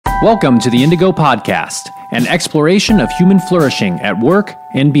Welcome to the Indigo Podcast, an exploration of human flourishing at work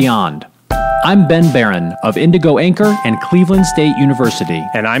and beyond. I'm Ben Barron of Indigo Anchor and Cleveland State University.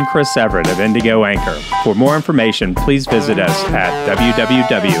 And I'm Chris Everett of Indigo Anchor. For more information, please visit us at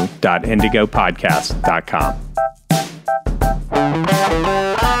www.indigopodcast.com.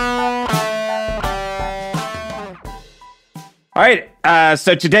 All right,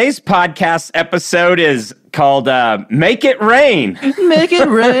 so today's podcast episode is called Make It Rain. Make it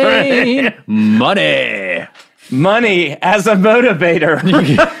rain. Money. Money as a motivator.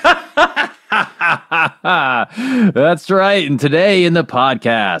 That's right. And today in the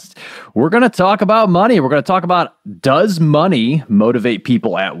podcast, we're going to talk about money. We're going to talk about, does money motivate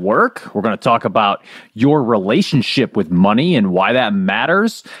people at work? We're going to talk about your relationship with money and why that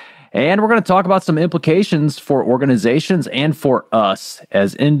matters. And we're going to talk about some implications for organizations and for us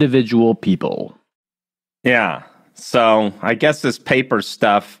as individual people. Yeah. So I guess this paper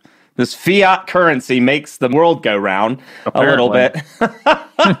stuff, this fiat currency makes the world go round a little bit.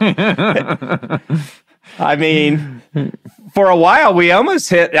 I mean, for a while, we almost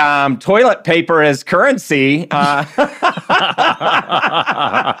hit toilet paper as currency. That's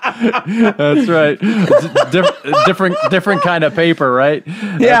right. Different kind of paper, right?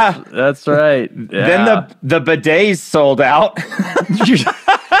 Yeah. That's right. Yeah. Then the bidets sold out.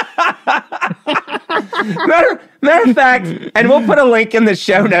 Matter of fact, and we'll put a link in the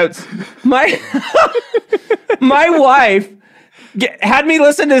show notes. My wife had me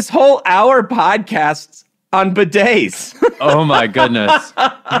listen to this whole hour podcast on bidets. Oh my goodness.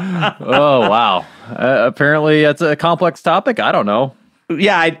 Oh wow. Apparently it's a complex topic. I don't know.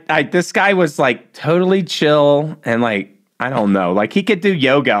 Yeah, this guy was like totally chill and like, I don't know, like he could do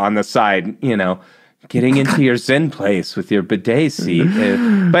yoga on the side, you know, getting into your Zen place with your bidet seat.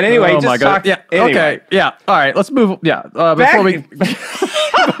 But anyway, oh just talk. Yeah. Anyway. Okay. Yeah. All right. Let's move. Yeah. Before we.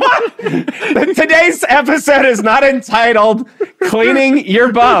 Today's episode is not entitled "Cleaning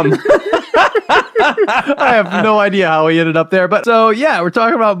Your Bum." I have no idea how we ended up there, but so yeah, we're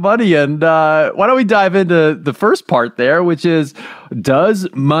talking about money, and why don't we dive into the first part there, which is, does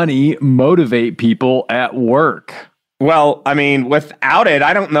money motivate people at work? Well, I mean, without it,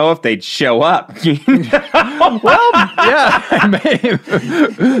 I don't know if they'd show up. Well, yeah,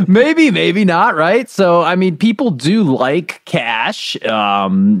 maybe not, right? So, I mean, people do like cash.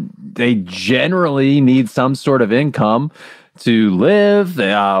 They generally need some sort of income to live.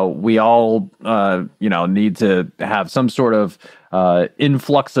 We all, need to have some sort of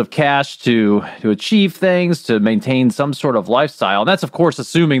influx of cash to achieve things, to maintain some sort of lifestyle. And that's, of course,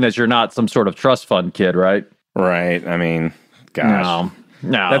 assuming that you're not some sort of trust fund kid, right? Right. I mean, gosh.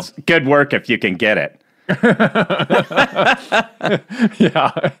 No. That's good work if you can get it.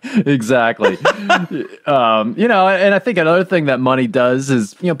 Yeah, exactly. And I think another thing that money does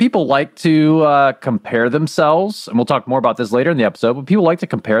is, people like to compare themselves, and we'll talk more about this later in the episode, but people like to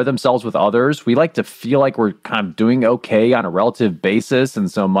compare themselves with others. We like to feel like we're kind of doing okay on a relative basis,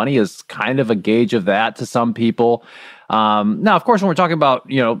 and so money is kind of a gauge of that to some people. Now, of course, when we're talking about,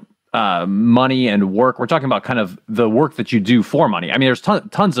 money and work, we're talking about kind of the work that you do for money. I mean,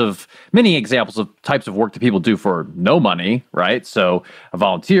 there's many examples of types of work that people do for no money, right? So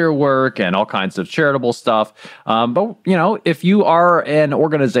volunteer work and all kinds of charitable stuff. But if you are an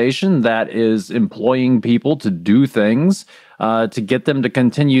organization that is employing people to do things, to get them to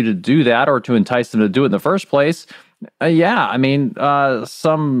continue to do that or to entice them to do it in the first place,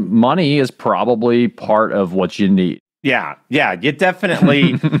 some money is probably part of what you need. Yeah, you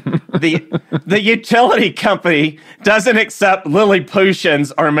definitely, the utility company doesn't accept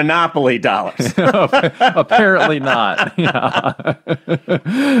Lilliputians or Monopoly dollars. Apparently not. Yeah.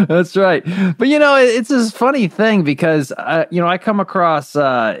 That's right. But, it's this funny thing because, I come across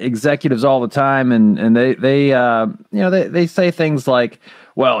executives all the time and they say things like,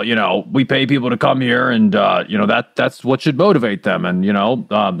 well, we pay people to come here and, that's what should motivate them. And,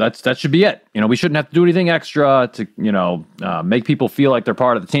 that should be it. We shouldn't have to do anything extra to, make people feel like they're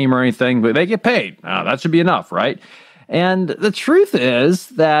part of the team or anything, but they get paid. That should be enough, right? And the truth is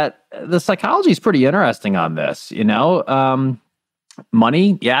that the psychology is pretty interesting on this,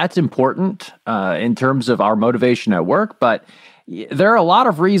 money, yeah, it's important in terms of our motivation at work, but there are a lot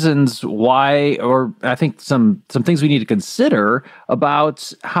of reasons why, or I think some things we need to consider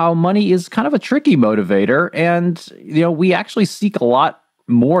about how money is kind of a tricky motivator. And, we actually seek a lot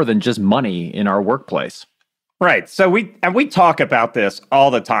more than just money in our workplace. Right. So we talk about this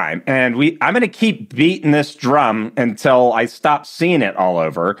all the time, and I'm going to keep beating this drum until I stop seeing it all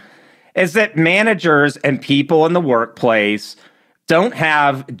over, is that managers and people in the workplace don't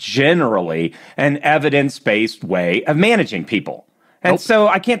have generally an evidence-based way of managing people. And so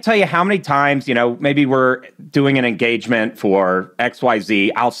I can't tell you how many times, maybe we're doing an engagement for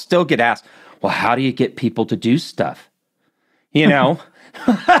XYZ. I'll still get asked, well, how do you get people to do stuff?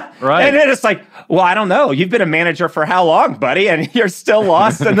 Right. And then it's like, well, I don't know. You've been a manager for how long, buddy? And you're still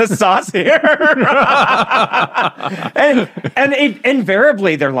lost in the sauce here. and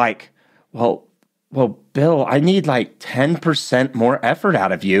invariably they're like, well, Bill, I need like 10% more effort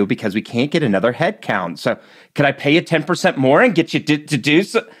out of you because we can't get another head count. So could I pay you 10% more and get you to do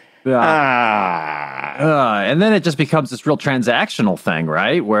so? Yeah. And then it just becomes this real transactional thing,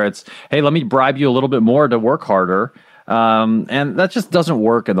 right? Where it's, hey, let me bribe you a little bit more to work harder. And that just doesn't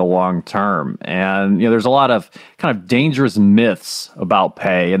work in the long term. And, there's a lot of kind of dangerous myths about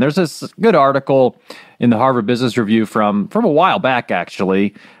pay. And there's this good article in the Harvard Business Review from a while back,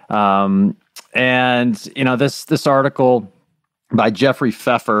 actually. This article by Jeffrey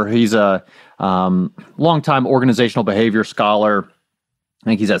Pfeffer, he's a longtime organizational behavior scholar. I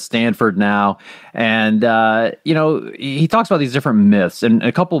think he's at Stanford now. And, he talks about these different myths, and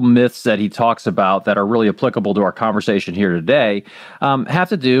a couple myths that he talks about that are really applicable to our conversation here today have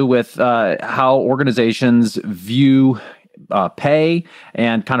to do with how organizations view pay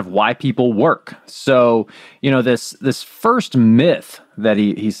and kind of why people work. So, this first myth that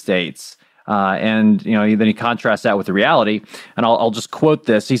he states, then he contrasts that with the reality. And I'll just quote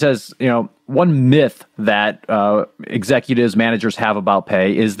this. He says, one myth that executives, managers have about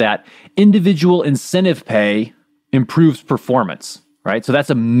pay is that individual incentive pay improves performance, right? So that's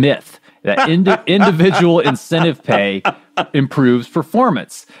a myth, that individual incentive pay improves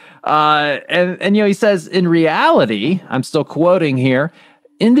performance. He says, in reality, I'm still quoting here,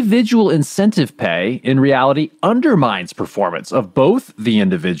 individual incentive pay in reality undermines performance of both the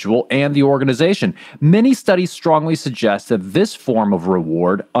individual and the organization. Many studies strongly suggest that this form of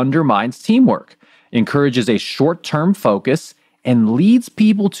reward undermines teamwork, encourages a short-term focus, and leads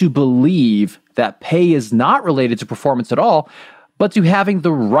people to believe that pay is not related to performance at all, but to having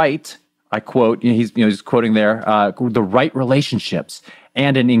the right, I quote, he's quoting there, the right relationships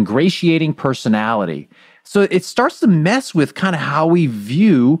and an ingratiating personality. So it starts to mess with kind of how we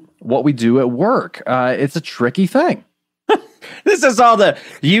view what we do at work. It's a tricky thing. This is all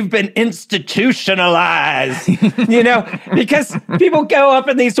you've been institutionalized, because people go up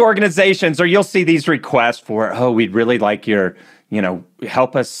in these organizations, or you'll see these requests for, we'd really like your,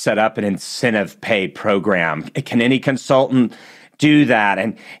 help us set up an incentive pay program. Can any consultant do that?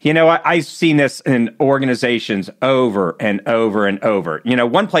 And, I've seen this in organizations over and over and over.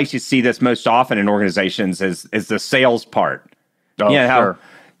 One place you see this most often in organizations is the sales part. Oh, sure.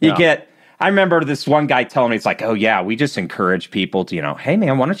 I remember this one guy telling me, it's like, oh yeah, we just encourage people to, hey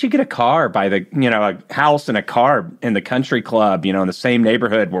man, why don't you get a car by the, a house and a car in the country club, in the same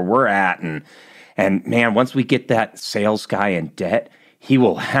neighborhood where we're at. And man, once we get that sales guy in debt, he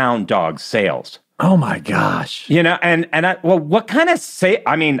will hound dog sales. Oh my gosh. What kind of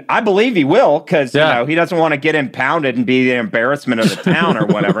I believe he will, because, he doesn't want to get impounded and be the embarrassment of the town or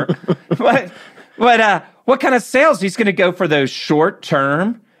whatever. But what kind of sales? He's going to go for those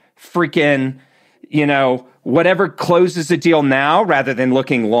short-term freaking, whatever closes the deal now rather than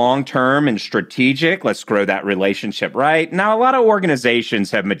looking long-term and strategic. Let's grow that relationship, right? Now, a lot of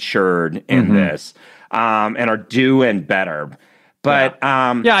organizations have matured in this and are doing better. But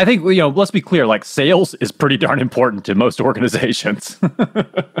I think let's be clear. Like, sales is pretty darn important to most organizations,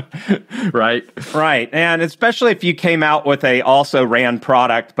 right? Right, and especially if you came out with a also ran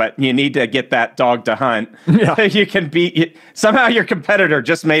product, but you need to get that dog to hunt. Yeah. You can beat somehow your competitor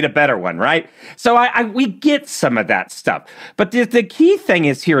just made a better one, right? So we get some of that stuff, but the key thing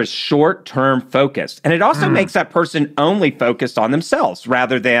is short-term focused, and it also makes that person only focused on themselves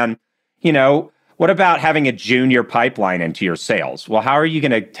rather than What about having a junior pipeline into your sales? Well, how are you going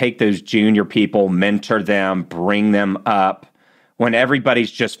to take those junior people, mentor them, bring them up when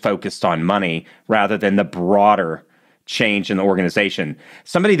everybody's just focused on money rather than the broader change in the organization?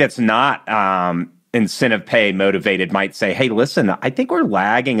 Somebody that's not incentive pay motivated might say, hey, listen, I think we're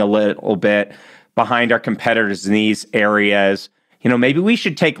lagging a little bit behind our competitors in these areas. Maybe we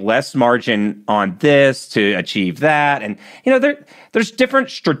should take less margin on this to achieve that. And, there's different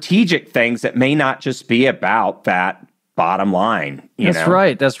strategic things that may not just be about that bottom line. That's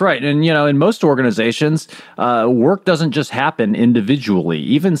right. And, in most organizations, work doesn't just happen individually.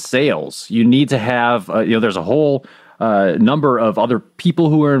 Even sales, you need to have, there's a whole number of other people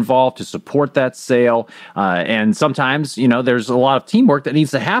who are involved to support that sale. And sometimes, there's a lot of teamwork that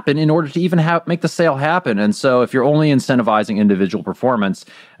needs to happen in order to even make the sale happen. And so if you're only incentivizing individual performance,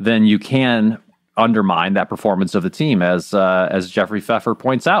 then you can undermine that performance of the team, as Jeffrey Pfeffer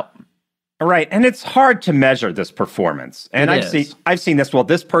points out. Right. And it's hard to measure this performance. And I've seen this. Well,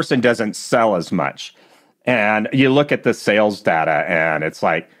 this person doesn't sell as much. And you look at the sales data and it's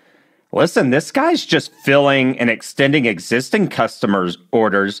like, listen, this guy's just filling and extending existing customers'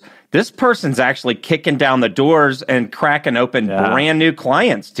 orders. This person's actually kicking down the doors and cracking open brand new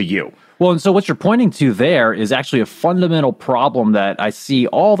clients to you. Well, and so what you're pointing to there is actually a fundamental problem that I see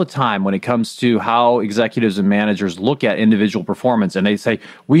all the time when it comes to how executives and managers look at individual performance, and they say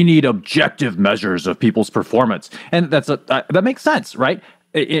we need objective measures of people's performance, and that makes sense, right?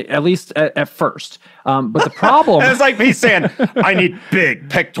 At least at first. But the problem... It's like me saying, I need big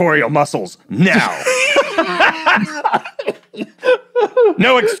pectoral muscles now.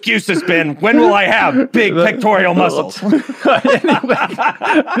 No excuses, Ben. When will I have big pectoral muscles?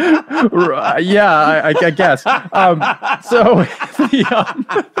 Yeah, I guess. So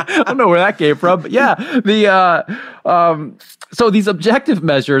I don't know where that came from, but yeah, so these objective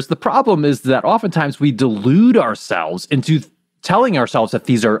measures, the problem is that oftentimes we delude ourselves into telling ourselves that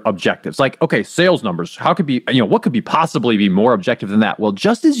these are objectives. Like, okay, sales numbers, what could be possibly be more objective than that? Well,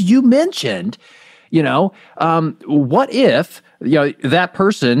 just as you mentioned, what if that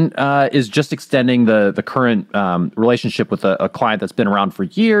person is just extending the current relationship with a client that's been around for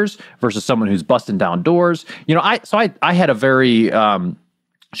years versus someone who's busting down doors? I had a very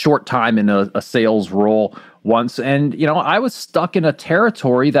short time in a sales role once, and I was stuck in a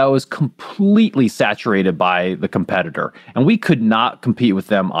territory that was completely saturated by the competitor, and we could not compete with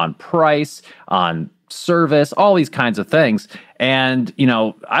them on price, on service, all these kinds of things. And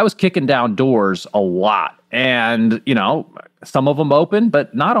I was kicking down doors a lot, and some of them open,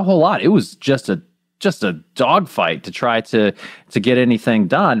 but not a whole lot. It was just a dogfight to try to get anything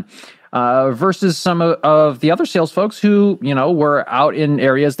done. Versus some of the other sales folks who, were out in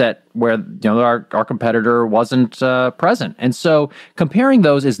areas where our competitor wasn't present. And so comparing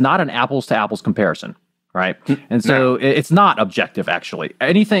those is not an apples to apples comparison, right? And so it's not objective, actually.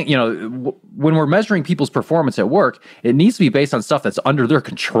 Anything, when we're measuring people's performance at work, it needs to be based on stuff that's under their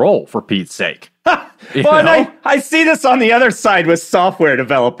control, for Pete's sake. And I see this on the other side with software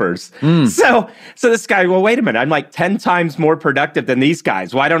developers. So this guy, well, wait a minute, I'm like 10 times more productive than these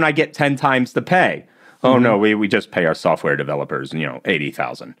guys. Why don't I get 10 times the pay? Oh, no, we just pay our software developers,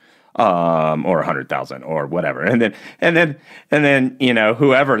 $80,000 or 100,000 or whatever. And then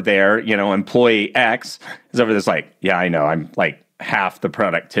whoever there, employee X is over this like, yeah, I know, I'm like half the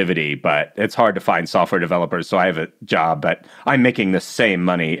productivity, but it's hard to find software developers. So I have a job, but I'm making the same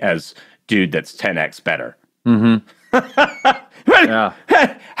money as dude that's 10x better. Yeah.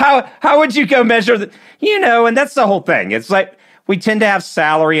 How would you go measure that? And that's the whole thing. It's like we tend to have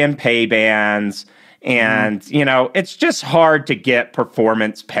salary and pay bands, and it's just hard to get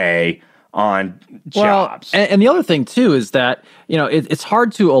performance pay on jobs. And the other thing too is that it's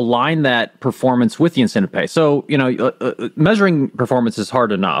hard to align that performance with the incentive pay. So measuring performance is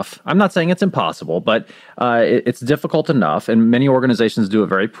hard enough. I'm not saying it's impossible, but it's difficult enough, and many organizations do it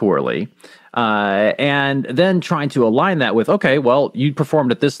very poorly. And then trying to align that with, okay, well, you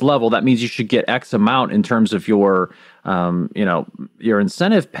performed at this level, that means you should get X amount in terms of your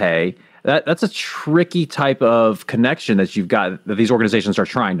incentive pay. That's a tricky type of connection that that these organizations are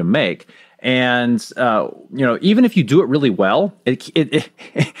trying to make. And even if you do it really well,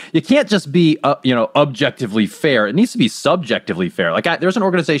 you can't just be objectively fair. It needs to be subjectively fair. Like there's an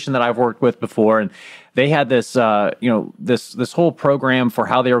organization that I've worked with before, and they had this this whole program for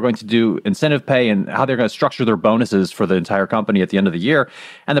how they were going to do incentive pay and how they're going to structure their bonuses for the entire company at the end of the year.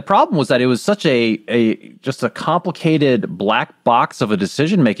 And the problem was that it was such just a complicated black box of a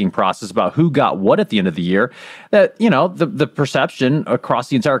decision-making process about who got what at the end of the year that, the perception across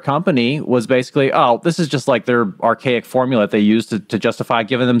the entire company was basically, oh, this is just like their archaic formula that they use to justify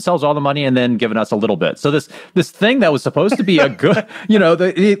giving themselves all the money and then giving us a little bit. So this thing that was supposed to be a good,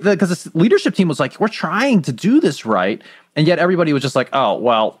 because this leadership team was like, we're trying to do this right. And yet everybody was just like, oh,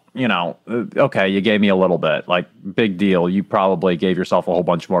 well, okay, you gave me a little bit, like big deal. You probably gave yourself a whole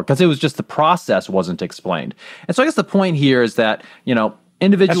bunch more, because it was just the process wasn't explained. And so I guess the point here is that,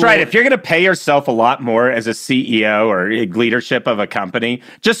 individual. That's right. If you're going to pay yourself a lot more as a CEO or leadership of a company,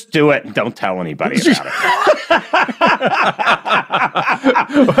 just do it and don't tell anybody about it.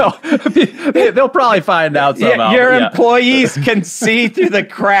 Well, they'll probably find out somehow. Your employees can see through the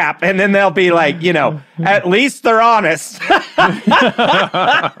crap, and then they'll be like, at least they're honest. And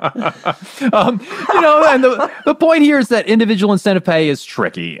the point here is that individual incentive pay is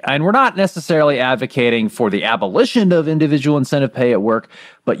tricky, and we're not necessarily advocating for the abolition of individual incentive pay at work,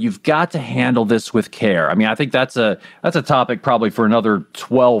 but you've got to handle this with care. I mean, I think that's a topic probably for another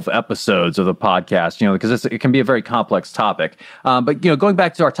 12 episodes of the podcast, because it can be a very complex topic. But going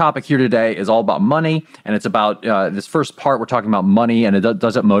back to our topic here today is all about money, and it's about this first part. We're talking about money, and it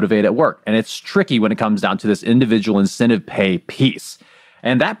doesn't motivate at work, and it's tricky when it comes down to this individual incentive pay piece.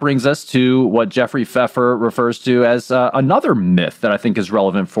 And that brings us to what Jeffrey Pfeffer refers to as another myth that I think is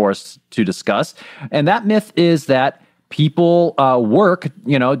relevant for us to discuss. And that myth is that people work,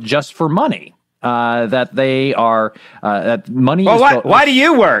 just for money. That they are, that money is... Why do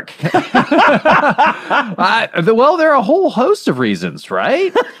you work? Well, there are a whole host of reasons,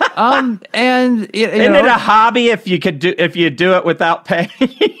 right? Isn't it a hobby if you do it without pay?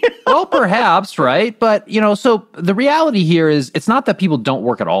 Well, perhaps, right? But, so the reality here is it's not that people don't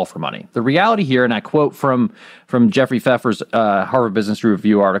work at all for money. The reality here, and I quote from Jeffrey Pfeffer's Harvard Business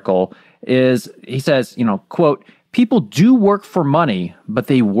Review article, is he says, quote, "People do work for money, but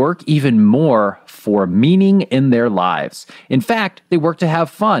they work even more for meaning in their lives. In fact, they work to have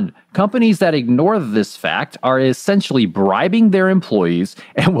fun. Companies that ignore this fact are essentially bribing their employees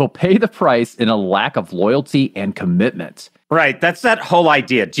and will pay the price in a lack of loyalty and commitment." Right. That's that whole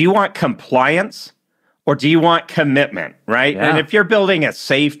idea. Do you want compliance or do you want commitment, right? Yeah. And if you're building a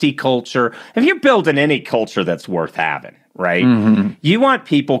safety culture, if you're building any culture that's worth having, right? Mm-hmm. You want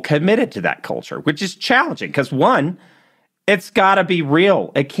people committed to that culture, which is challenging because one, it's got to be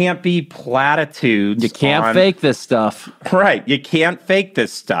real. It can't be platitudes. You can't fake this stuff. Right. You can't fake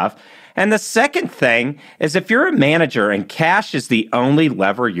this stuff. And the second thing is if you're a manager and cash is the only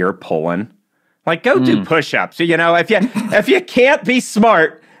lever you're pulling, like go do push-ups. If you can't be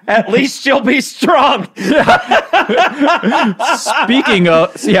smart, at least you'll be strong. Speaking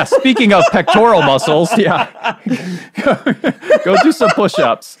of pectoral muscles, go do some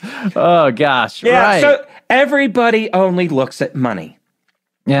push-ups. Oh gosh, yeah. Right. So everybody only looks at money,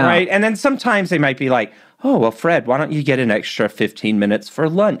 right? And then sometimes they might be like, "Oh, well, Fred, why don't you get an extra 15 minutes for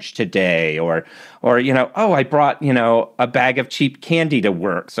lunch today?" Or "Oh, I brought a bag of cheap candy to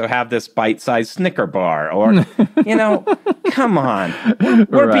work, so have this bite-sized Snicker bar." Or come on,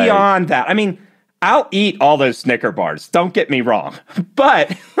 we're Right. beyond that. I mean, I'll eat all those Snicker bars. Don't get me wrong,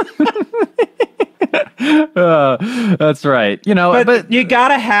 but that's right. But you got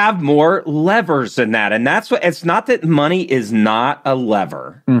to have more levers than that, and that's what. It's not that money is not a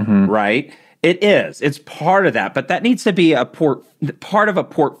lever, right? It is. It's part of that, but that needs to be part of a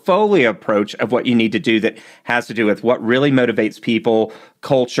portfolio approach of what you need to do that has to do with what really motivates people,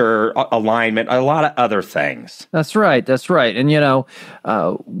 culture, alignment, a lot of other things. That's right. And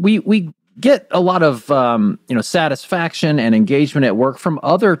we get a lot of satisfaction and engagement at work from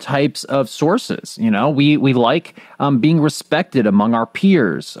other types of sources. We like being respected among our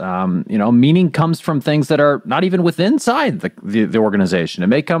peers. Meaning comes from things that are not even inside the organization. It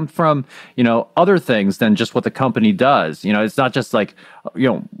may come from other things than just what the company does. It's not just like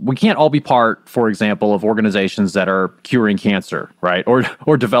we can't all be part, for example, of organizations that are curing cancer, right,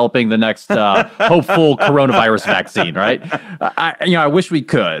 or developing the next hopeful coronavirus vaccine, right? I wish we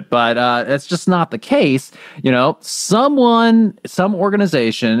could, but that's just not the case. Some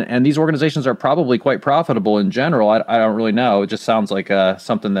organization, and these organizations are probably quite profitable in general. I don't really know. It just sounds like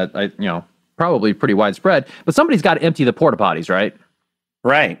something that probably pretty widespread. But somebody's got to empty the porta potties, right?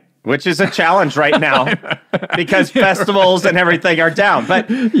 Right. Which is a challenge right now because festivals and everything are down. But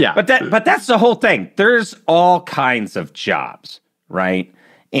that's the whole thing. There's all kinds of jobs, right?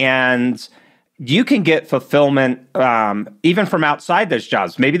 And you can get fulfillment even from outside those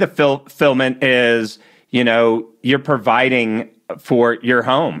jobs. Maybe the fulfillment is, you're providing for your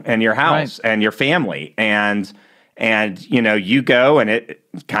home and your house and your family. And you go and it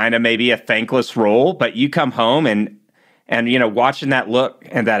kind of maybe a thankless role, but you come home and watching that look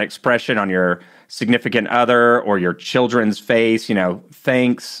and that expression on your significant other or your children's face,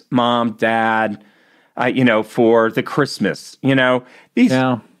 thanks, Mom, Dad, for the Christmas, these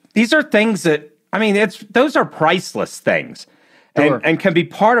are things that, those are priceless things and can be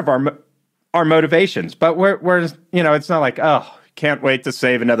part of our motivations. But we're it's not like, oh, can't wait to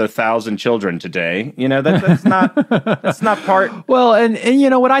save another 1,000 children today. That's not part. Well,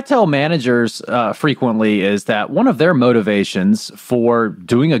 and what I tell managers frequently is that one of their motivations for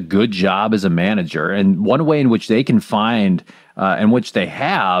doing a good job as a manager, and one way in which they can find in which they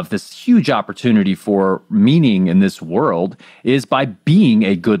have this huge opportunity for meaning in this world, is by being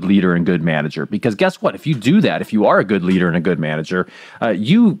a good leader and good manager. Because guess what? If you do that, if you are a good leader and a good manager,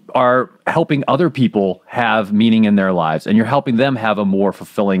 you are helping other people have meaning in their lives, and you're helping them have a more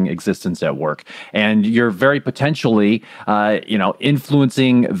fulfilling existence at work. And you're very potentially,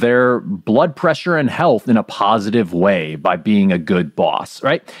 influencing their blood pressure and health in a positive way by being a good boss,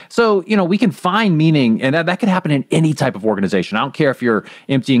 right? So, we can find meaning, and that can happen in any type of organization. I don't care if you're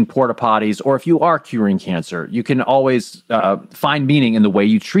emptying porta potties or if you are curing cancer. You can always find meaning in the way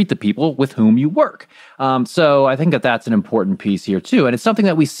you treat the people with whom you work. So I think that that's an important piece here too. And it's something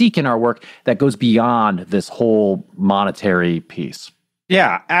that we seek in our work that goes beyond this whole monetary piece.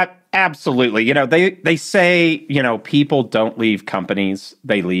 Yeah, absolutely. They say, people don't leave companies,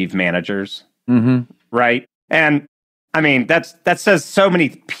 they leave managers. Mm-hmm. Right? And I mean, that says so many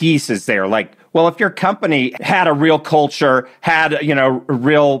pieces there. Like, well, if your company had a real culture, had,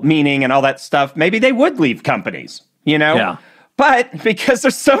 real meaning and all that stuff, maybe they would leave companies, Yeah. But because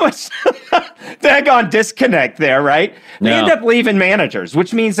there's so much daggone disconnect there, right? They end up leaving managers,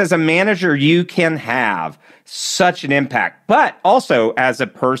 which means as a manager, you can have such an impact. But also as a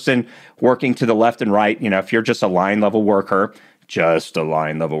person working to the left and right, if you're just a line level worker.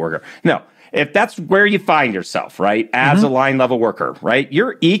 No, if that's where you find yourself, right, as a line level worker, right,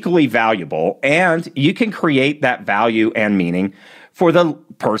 you're equally valuable and you can create that value and meaning for the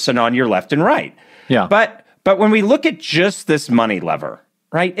person on your left and right. Yeah. But when we look at just this money lever,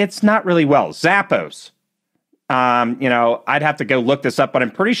 right, it's not really well. Zappos, I'd have to go look this up, but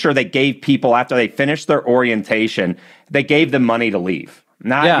I'm pretty sure they gave people, after they finished their orientation, they gave them money to leave.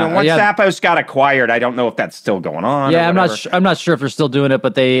 Once Zappos got acquired, I don't know if that's still going on. Yeah, I'm not sure if they're still doing it,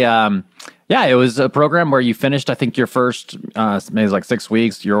 but they, it was a program where you finished, I think, your first, maybe it was like 6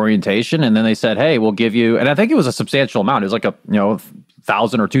 weeks, your orientation, and then they said, hey, we'll give you, and I think it was a substantial amount. It was like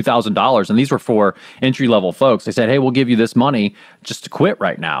 $1,000 or $2,000, and these were for entry-level folks. They said, hey, we'll give you this money just to quit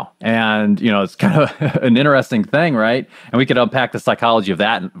right now. And, it's kind of an interesting thing, right? And we could unpack the psychology of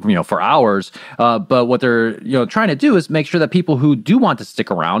that, for hours. But what they're, trying to do is make sure that people who do want to stick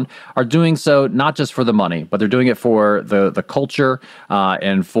around are doing so not just for the money, but they're doing it for the culture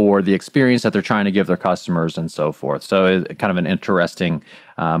and for the experience that they're trying to give their customers and so forth. So it's kind of an interesting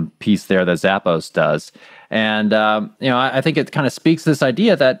piece there that Zappos does. And, I think it kind of speaks to this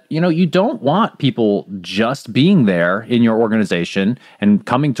idea that, you don't want people just being there in your organization and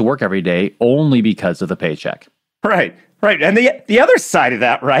coming to work every day only because of the paycheck. Right. And the other side of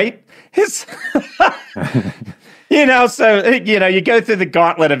that, right, is, so, you go through the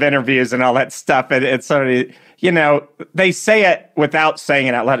gauntlet of interviews and all that stuff, and it's sort of, they say it without saying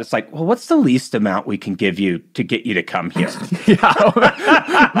it out loud. It's like, well, what's the least amount we can give you to get you to come here?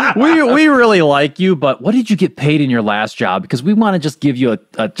 Yeah, we really like you, but what did you get paid in your last job? Because we want to just give you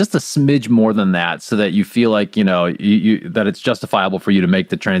just a smidge more than that, so that you feel like that it's justifiable for you to make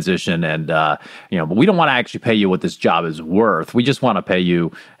the transition. And but we don't want to actually pay you what this job is worth. We just want to pay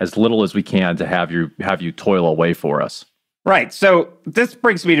you as little as we can to have you toil away for us. Right. So this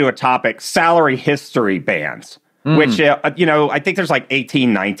brings me to a topic, salary history bans, which, I think there's like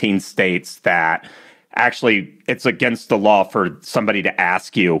 18, 19 states that actually it's against the law for somebody to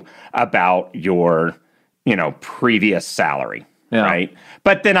ask you about your, previous salary. Yeah. Right.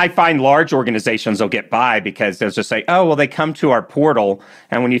 But then I find large organizations will get by because they'll just say, oh, well, they come to our portal.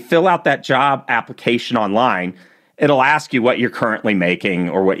 And when you fill out that job application online, it'll ask you what you're currently making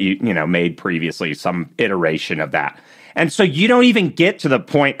or what you made previously, some iteration of that. And so you don't even get to the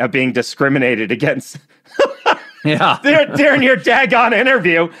point of being discriminated against. Yeah. During your daggone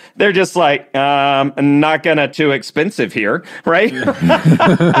interview, they're just like, not gonna too expensive here, right?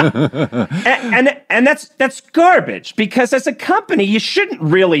 and that's garbage, because as a company, you shouldn't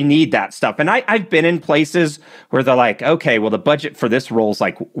really need that stuff. And I've been in places where they're like, okay, well, the budget for this role is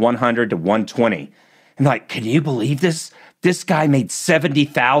like 100 to 120. And like, can you believe this? This guy made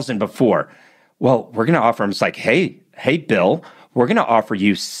 $70,000 before. Well, we're gonna offer him. It's like, hey, Bill, we're going to offer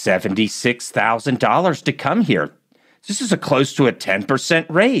you $76,000 to come here. This is close to a 10%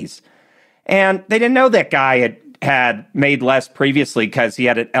 raise. And they didn't know that guy had made less previously because he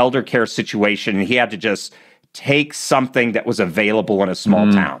had an elder care situation and he had to just take something that was available in a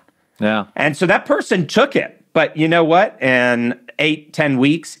small town. Yeah. And so that person took it. But you know what? In 8-10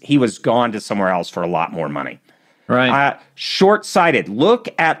 weeks, he was gone to somewhere else for a lot more money. Right. Short-sighted. Look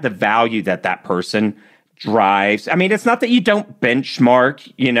at the value that person drives. I mean, it's not that you don't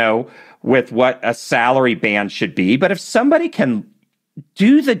benchmark, with what a salary band should be, but if somebody can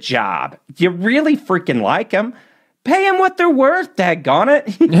do the job, you really freaking like them, pay them what they're worth, daggone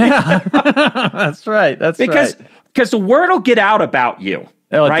it. Yeah, that's right. Because the word will get out about you.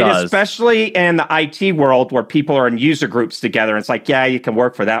 Oh, right? Does. Especially in the IT world where people are in user groups together. It's like, yeah, you can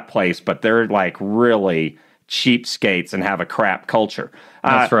work for that place, but they're like really cheapskates and have a crap culture.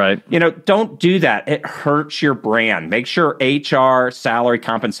 That's right. Don't do that. It hurts your brand. Make sure HR, salary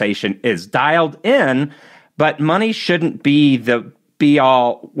compensation is dialed in, but money shouldn't be the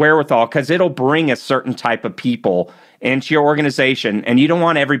be-all wherewithal, because it'll bring a certain type of people into your organization, and you don't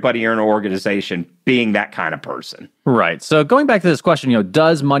want everybody in an organization being that kind of person. Right. So going back to this question,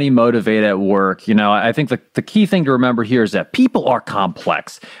 does money motivate at work? I think the key thing to remember here is that people are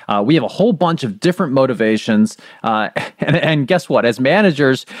complex. We have a whole bunch of different motivations. And guess what? As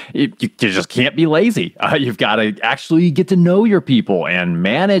managers, you just can't be lazy. You've got to actually get to know your people and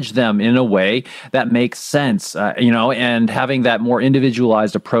manage them in a way that makes sense, and having that more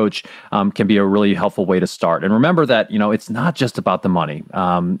individualized approach can be a really helpful way to start. And remember that, it's not just about the money.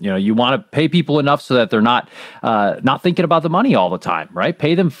 You want to pay people enough so that they're not thinking about the money all the time, right?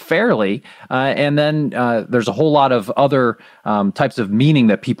 Pay them fairly. And then there's a whole lot of other types of meaning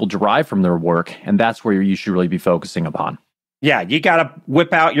that people derive from their work. And that's where you should really be focusing upon. Yeah, you got to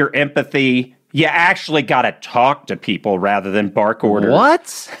whip out your empathy. You actually got to talk to people rather than bark orders.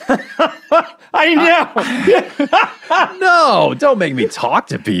 What? I know. No, don't make me talk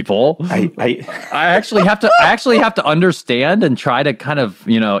to people. I actually have to understand and try to kind of,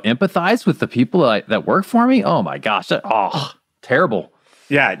 empathize with the people that work for me. Oh my gosh. Terrible.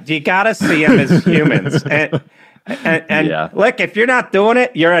 Yeah, you got to see them as humans. And yeah. Look, if you're not doing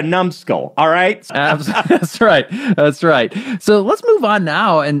it, you're a numbskull. All right. That's right. That's right. So let's move on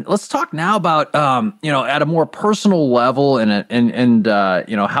now, and let's talk now about at a more personal level, and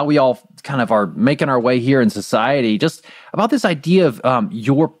how we all kind of are making our way here in society. Just about this idea of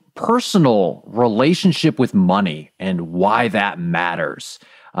your personal relationship with money and why that matters.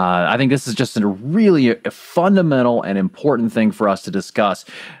 I think this is just a really fundamental and important thing for us to discuss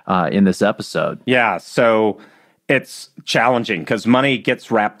in this episode. Yeah. So it's challenging because money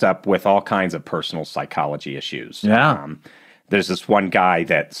gets wrapped up with all kinds of personal psychology issues. Yeah. There's this one guy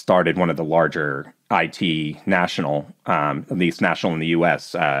that started one of the larger IT national, at least national in the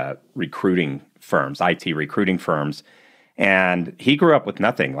U.S., recruiting firms, IT recruiting firms. And he grew up with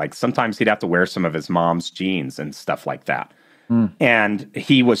nothing. Like sometimes he'd have to wear some of his mom's jeans and stuff like that. And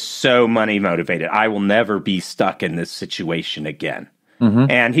he was so money motivated. I will never be stuck in this situation again.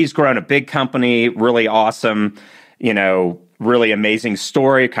 Mm-hmm. And he's grown a big company, really awesome, really amazing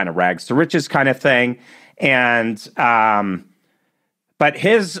story, kind of rags to riches kind of thing. And, but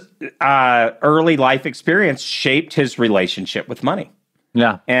his early life experience shaped his relationship with money.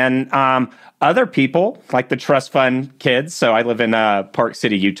 Yeah. And other people, like the trust fund kids, so I live in Park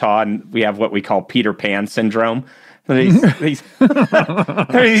City, Utah, and we have what we call Peter Pan syndrome. These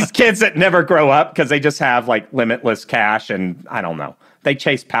kids that never grow up because they just have like limitless cash, and I don't know, they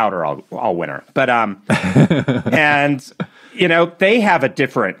chase powder all winter. But and they have a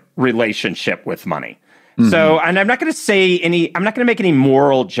different relationship with money. Mm-hmm. So, and I'm not going to make any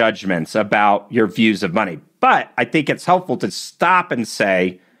moral judgments about your views of money, but I think it's helpful to stop and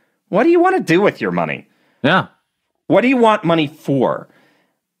say, what do you want to do with your money? Yeah. What do you want money for?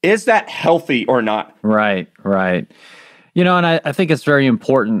 Is that healthy or not? Right. And I think it's very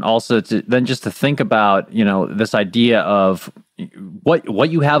important also to then just to think about, this idea of what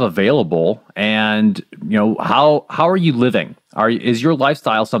you have available and, how are you living? Is your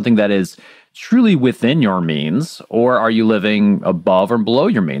lifestyle something that is truly within your means, or are you living above or below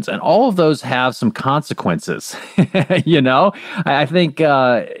your means? And all of those have some consequences. I think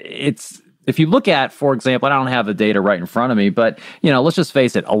it's, if you look at, for example, I don't have the data right in front of me, but, let's just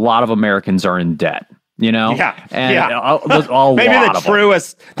face it, a lot of Americans are in debt. Yeah. Maybe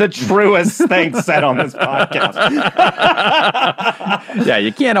the truest thing said on this podcast. Yeah,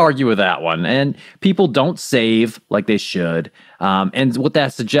 you can't argue with that one. And people don't save like they should. And what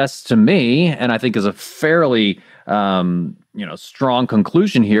that suggests to me, and I think is a fairly strong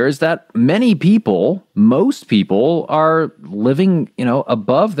conclusion here, is that most people are living,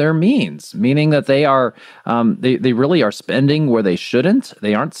 above their means, meaning that they are, they really are spending where they shouldn't.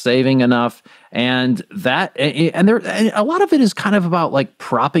 They aren't saving enough. And a lot of it is kind of about like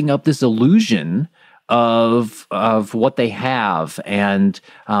propping up this illusion of what they have and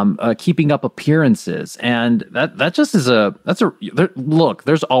keeping up appearances. And that just is look,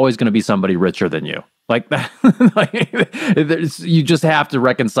 there's always going to be somebody richer than you. Like that, you just have to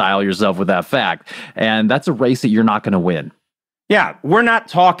reconcile yourself with that fact. And that's a race that you're not going to win. Yeah, we're not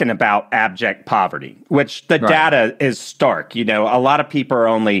talking about abject poverty, which the data is stark. A lot of people are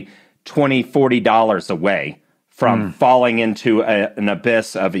only $20, $40 away from falling into an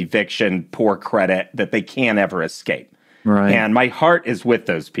abyss of eviction, poor credit that they can't ever escape. Right. And my heart is with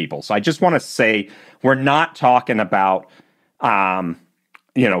those people. So I just want to say we're not talking about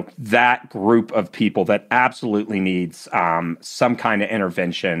that group of people that absolutely needs some kind of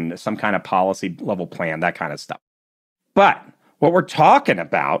intervention, some kind of policy level plan, that kind of stuff. But what we're talking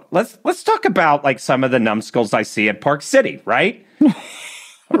about, let's talk about like some of the numbskulls I see at Park City, right?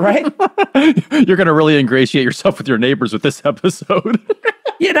 Right? You're going to really ingratiate yourself with your neighbors with this episode.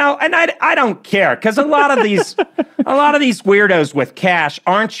 And I don't care, because a lot of these weirdos with cash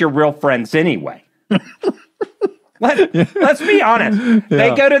aren't your real friends anyway. Let's be honest. Yeah.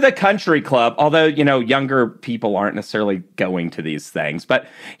 They go to the country club, although, younger people aren't necessarily going to these things, but,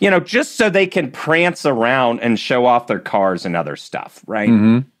 just so they can prance around and show off their cars and other stuff, right?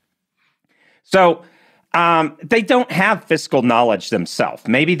 Mm-hmm. So they don't have fiscal knowledge themselves.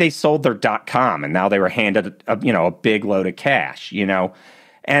 Maybe they sold their .com and now they were handed a big load of cash,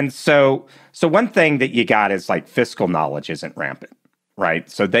 And so one thing that you got is like fiscal knowledge isn't rampant.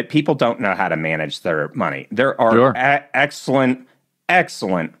 Right, so that people don't know how to manage their money. There are excellent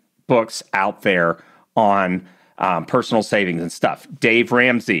books out there on personal savings and stuff. Dave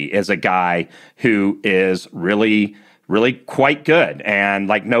Ramsey is a guy who is really, really quite good, and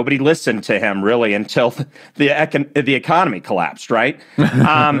like nobody listened to him really until the economy collapsed. Right.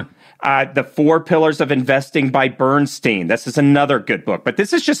 The 4 Pillars of Investing by Bernstein. This is another good book, but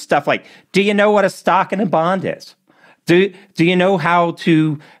this is just stuff like, do you know what a stock and a bond is? Do you know how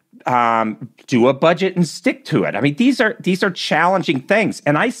to do a budget and stick to it? I mean, these are challenging things,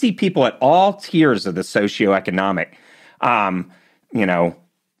 and I see people at all tiers of the socioeconomic,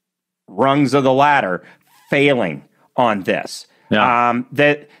 rungs of the ladder failing on this. Yeah.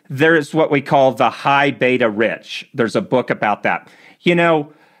 That there's what we call the high beta rich. There's a book about that. The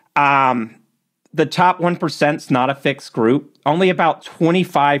top 1% is not a fixed group. Only about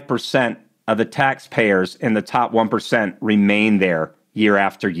 25% of the taxpayers in the top 1% remain there year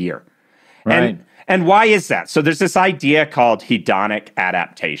after year. Right. And why is that? So there's this idea called hedonic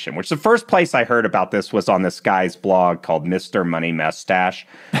adaptation, which the first place I heard about this was on this guy's blog called Mr. Money Mustache.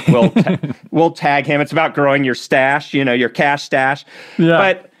 We'll tag him. It's about growing your stash, your cash stash.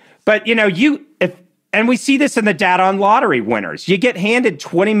 Yeah. But and we see this in the data on lottery winners. You get handed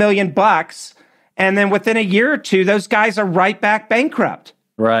 $20 million, and then within a year or two, those guys are right back bankrupt.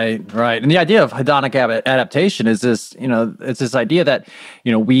 Right. And the idea of hedonic adaptation is this, it's this idea that,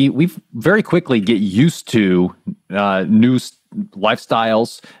 we very quickly get used to new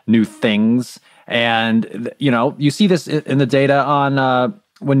lifestyles, new things. And, you see this in the data on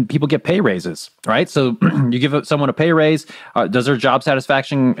when people get pay raises, right? So you give someone a pay raise, does their job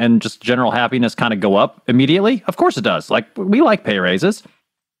satisfaction and just general happiness kind of go up immediately? Of course it does. Like, we like pay raises.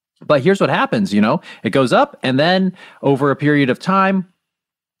 But here's what happens, it goes up, and then over a period of time,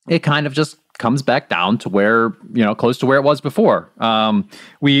 it kind of just comes back down to where, close to where it was before.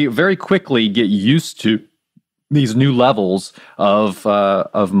 We very quickly get used to these new levels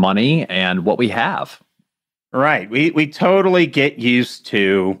of money and what we have. Right. We totally get used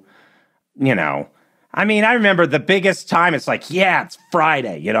to, I remember the biggest time, it's like, yeah, it's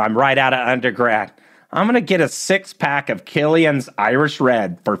Friday. I'm right out of undergrad. I'm going to get a 6-pack of Killian's Irish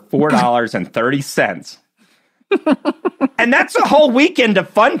Red for $4.30. And that's a whole weekend of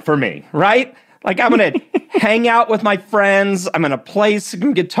fun for me, right? Like, I'm going to hang out with my friends. I'm going to play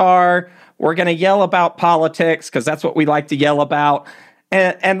some guitar. We're going to yell about politics because that's what we like to yell about.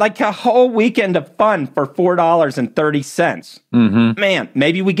 And like a whole weekend of fun for $4.30. Mm-hmm. Man,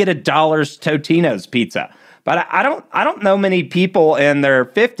 maybe we get a $1 Totino's pizza. But I don't know many people in their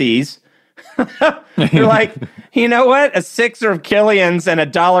 50s You're like, you know what? A sixer of Killian's and a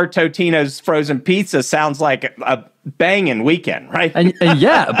 $1 Totino's frozen pizza sounds like a banging weekend, right? and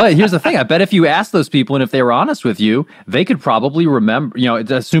yeah, but here's the thing. I bet if you asked those people and if they were honest with you, they could probably remember,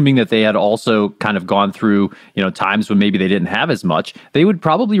 assuming that they had also kind of gone through, times when maybe they didn't have as much, they would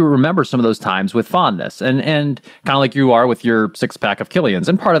probably remember some of those times with fondness and kind of like you are with your 6-pack of Killian's.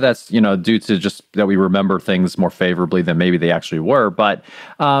 And part of that's, due to just that we remember things more favorably than maybe they actually were. But,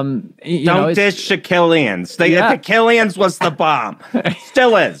 don't dish the Killian's. The Killian's was the bomb.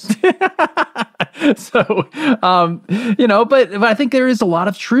 Still is. So, but I think there is a lot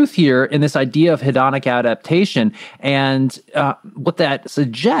of truth here in this idea of hedonic adaptation. And what that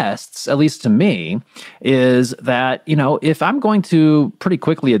suggests, at least to me, is that, if I'm going to pretty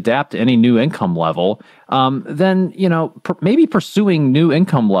quickly adapt to any new income level, then, maybe pursuing new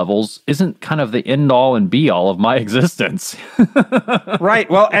income levels isn't kind of the end all and be all of my existence. Right.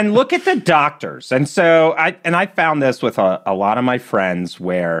 Well, and look at the doctors. And so I found this with a lot of my friends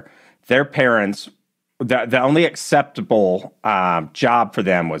where their parents, the only acceptable job for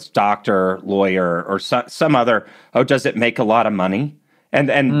them was doctor, lawyer, or some other, does it make a lot of money?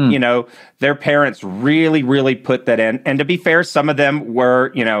 And you know, their parents really, really put that in. And to be fair, some of them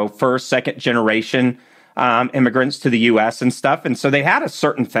were, you know, first, second generation immigrants to the U.S. and stuff. And so they had a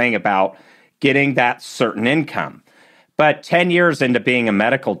certain thing about getting that certain income. But 10 years into being a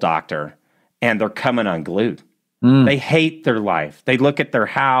medical doctor, and they're coming unglued. They hate their life. They look at their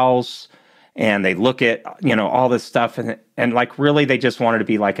house and they look at, you know, all this stuff. And like, really, they just wanted to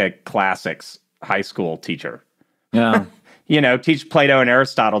be like a classics high school teacher. Yeah. You know, teach Plato and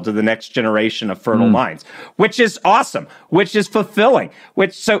Aristotle to the next generation of fertile minds, which is awesome, which is fulfilling,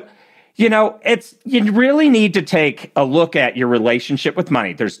 so, you know, you really need to take a look at your relationship with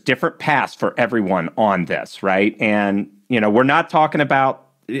money. There's different paths for everyone on this, right? And, you know, we're not talking about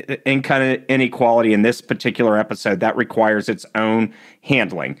income inequality in this particular episode. That requires its own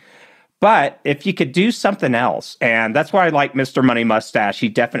handling. But if you could do something else, and that's why I like Mr. Money Mustache, he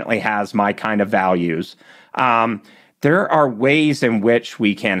definitely has my kind of values. There are ways in which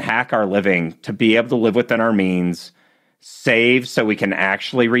we can hack our living to be able to live within our means, save so we can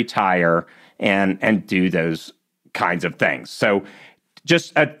actually retire and do those kinds of things. So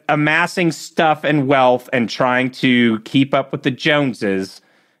just amassing stuff and wealth and trying to keep up with the Joneses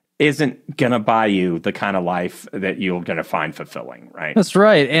isn't going to buy you the kind of life that you're going to find fulfilling, right? That's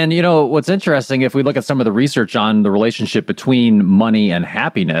right. And, you know, what's interesting, if we look at some of the research on the relationship between money and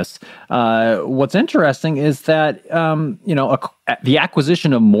happiness, what's interesting is that, you know, the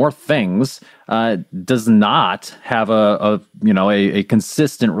acquisition of more things does not have a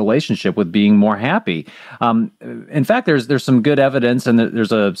consistent relationship with being more happy. In fact, there's some good evidence, and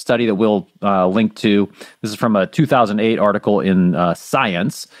there's a study that we'll link to. This is from a 2008 article in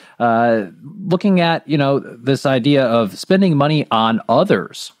Science, looking at, you know, this idea of spending money on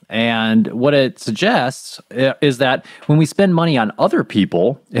others. And what it suggests is that when we spend money on other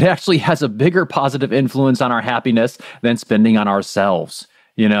people, it actually has a bigger positive influence on our happiness than spending on ourselves.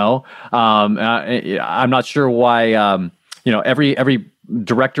 You know, I'm not sure why, you know, every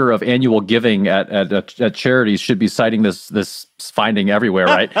director of annual giving at charities should be citing this finding everywhere,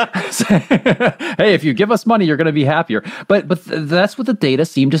 right? Hey, if you give us money, you're going to be happier. But that's what the data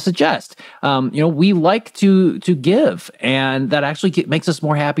seem to suggest. You know, we like to give, and that actually makes us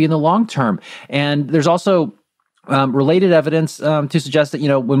more happy in the long term. And there's also related evidence to suggest that, you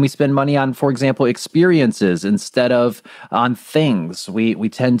know, when we spend money on, for example, experiences instead of on things, we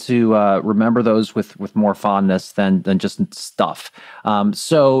tend to remember those with more fondness than just stuff.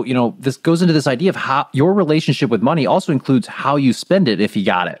 So, you know, this goes into this idea of how your relationship with money also includes how you spend it if you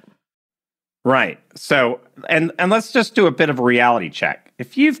got it. Right. So, and let's just do a bit of a reality check.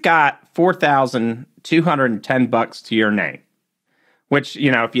 If you've got $4,210 to your name, which,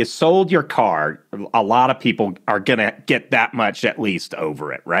 you know, if you sold your car, a lot of people are going to get that much at least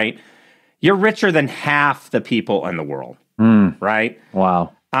over it, right? You're richer than half the people in the world, right?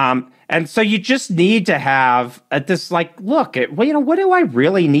 Wow. And so you just need to have this, like, look, well, you know, what do I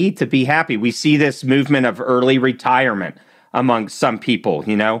really need to be happy? We see this movement of early retirement among some people,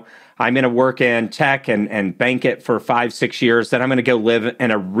 you know. I'm going to work in tech and bank it for 5-6 years, then I'm going to go live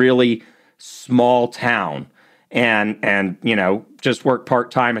in a really small town and you know, just work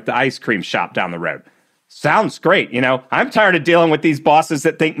part-time at the ice cream shop down the road. Sounds great. You know, I'm tired of dealing with these bosses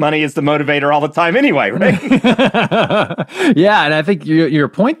that think money is the motivator all the time anyway, right? Yeah, and I think your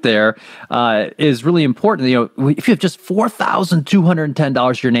point there is really important. You know, if you have just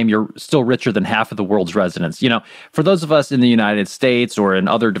 $4,210 to your name, you're still richer than half of the world's residents. You know, for those of us in the United States or in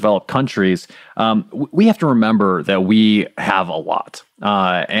other developed countries, we have to remember that we have a lot.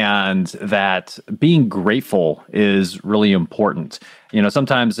 And that being grateful is really important. You know,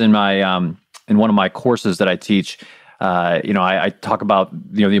 sometimes in my in one of my courses that I teach, you know, I talk about,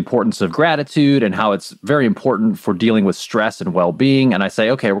 you know, the importance of gratitude and how it's very important for dealing with stress and well-being. And I say,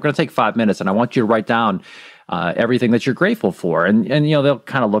 okay, we're going to take 5 minutes, and I want you to write down everything that you're grateful for. And you know, they'll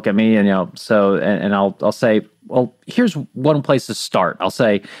kind of look at me, and you know, so and I'll say, well, here's one place to start. I'll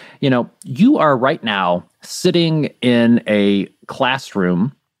say, you know, you are right now sitting in a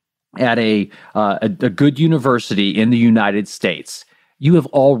classroom at a good university in the United States. You have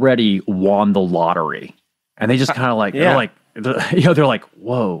already won the lottery. And they just kind of like, they're like, you know, they're like,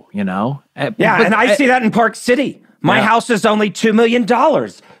 whoa, you know? Yeah, and I see that in Park City. My house is only $2 million.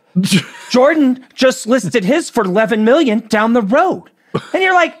 Jordan just listed his for $11 million down the road. And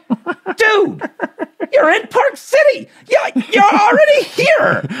you're like, dude, you're in Park City. You're already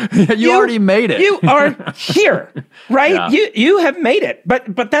here. You already made it. You are here, right? Yeah. You have made it.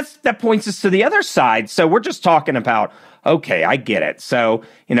 But that points us to the other side. So we're just talking about okay, I get it. So,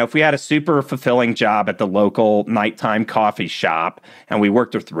 if we had a super fulfilling job at the local nighttime coffee shop and we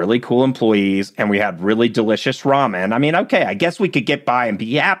worked with really cool employees and we had really delicious ramen, I mean, okay, I guess we could get by and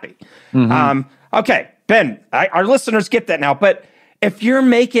be happy. Okay, Ben, our listeners get that now. But if you're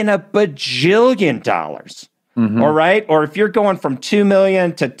making a bajillion dollars, all right, or if you're going from 2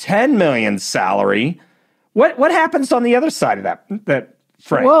 million to 10 million salary, what happens on the other side of that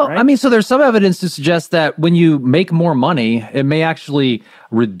frame? Well, right? I mean, so there's some evidence to suggest that when you make more money, it may actually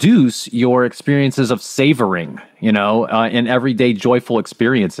reduce your experiences of savoring, in everyday joyful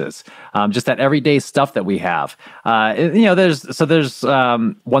experiences. Just that everyday stuff that we have. There's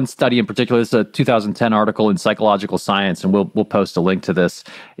one study in particular. It's a 2010 article in Psychological Science, and we'll post a link to this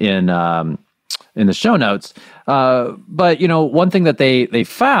in the show notes. But one thing that they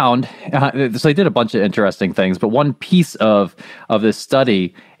found, so they did a bunch of interesting things, but one piece of this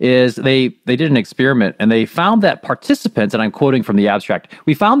study is they did an experiment and they found that participants, and I'm quoting from the abstract,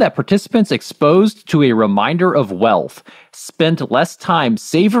 we found that participants exposed to a reminder of wealth spent less time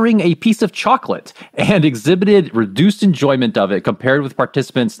savoring a piece of chocolate and exhibited reduced enjoyment of it compared with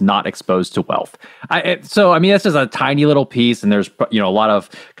participants not exposed to wealth. So that's just a tiny little piece, and there's a lot of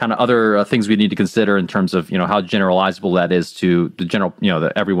kind of other things we need to consider in terms of how generalizable that is to the general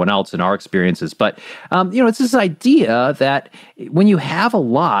everyone else in our experiences. But it's this idea that when you have a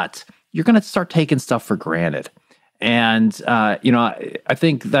lot, you're going to start taking stuff for granted. And, I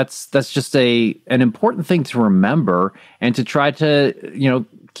think that's just an important thing to remember and to try to,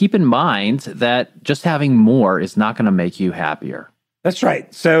 keep in mind that just having more is not going to make you happier. That's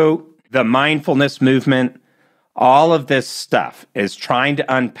right. So the mindfulness movement, all of this stuff is trying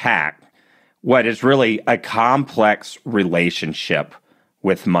to unpack what is really a complex relationship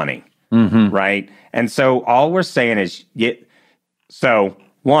with money, right? And so all we're saying is,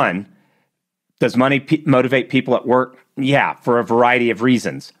 one, does money motivate people at work? Yeah, for a variety of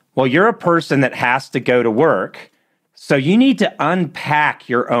reasons. Well, you're a person that has to go to work, so you need to unpack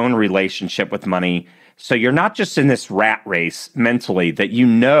your own relationship with money so you're not just in this rat race mentally, that you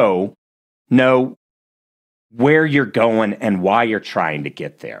know where you're going and why you're trying to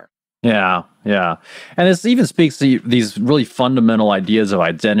get there. Yeah. And this even speaks to these really fundamental ideas of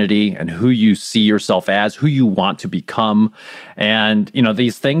identity and who you see yourself as, who you want to become. And,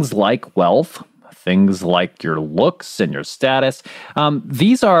 these things like wealth, things like your looks and your status,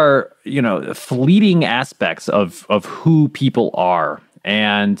 these are, fleeting aspects of who people are.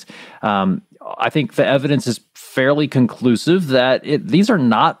 And I think the evidence is fairly conclusive that these are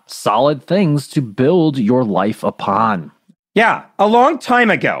not solid things to build your life upon. Yeah, a long time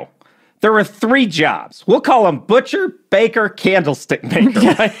ago, there were 3 jobs. We'll call them butcher, baker, candlestick maker.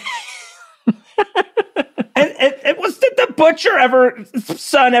 Right? And did the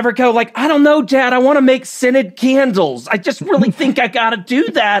son ever go like, I don't know, Dad, I want to make scented candles. I just really think I got to do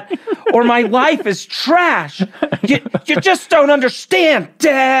that, or my life is trash. You just don't understand,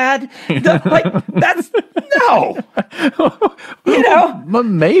 Dad. That's no.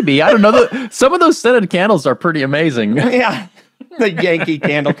 Maybe. I don't know. Some of those scented candles are pretty amazing. Yeah. The Yankee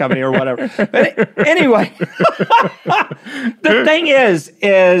Candle Company or whatever. But anyway, the thing is,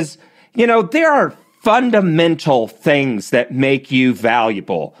 there are fundamental things that make you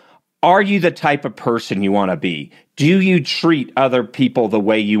valuable. Are you the type of person you want to be? Do you treat other people the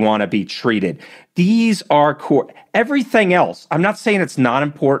way you want to be treated? These are core. Everything else, I'm not saying it's not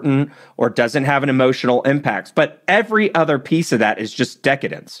important or doesn't have an emotional impact, but every other piece of that is just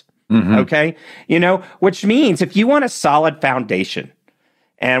decadence. Okay? Which means if you want a solid foundation,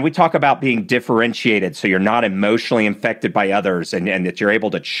 and we talk about being differentiated so you're not emotionally infected by others and that you're able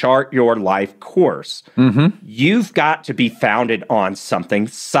to chart your life course, you've got to be founded on something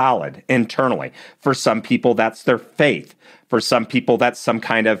solid internally. For some people, that's their faith. For some people, that's some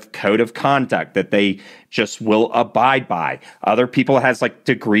kind of code of conduct that they just will abide by. Other people, it has like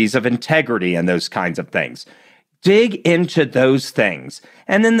degrees of integrity and those kinds of things. Dig into those things.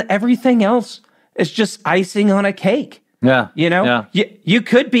 And then everything else is just icing on a cake. Yeah. You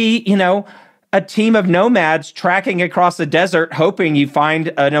could be, a team of nomads tracking across the desert, hoping you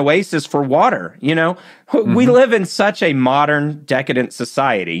find an oasis for water. We live in such a modern, decadent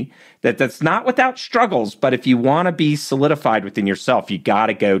society that's not without struggles. But if you want to be solidified within yourself, you got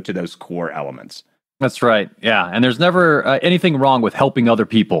to go to those core elements. That's right. Yeah. And there's never anything wrong with helping other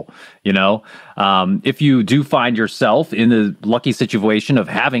people. If you do find yourself in the lucky situation of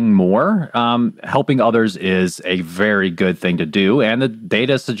having more, helping others is a very good thing to do. And the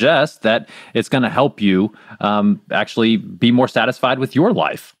data suggests that it's going to help you actually be more satisfied with your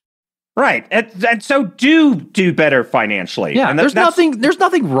life. Right. And so do better financially. Yeah, and there's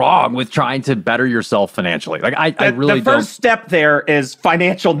nothing wrong with trying to better yourself financially. Like I really the first step there is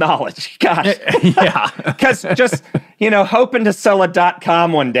financial knowledge. Gosh. Yeah. Because just, hoping to sell a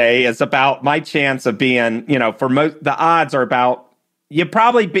 .com one day is about my chance of being, for most, the odds are about, you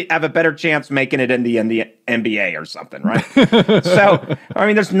probably have a better chance making it in the NBA or something, right? So,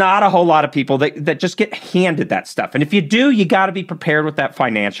 there's not a whole lot of people that just get handed that stuff. And if you do, you got to be prepared with that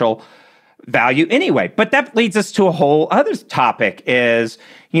financial value anyway. But that leads us to a whole other topic is,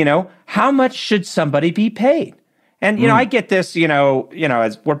 how much should somebody be paid? And, I get this,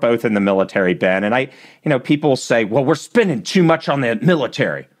 as we're both in the military, Ben, and people say, well, we're spending too much on the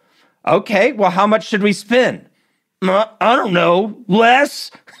military. Okay, well, how much should we spend? I don't know,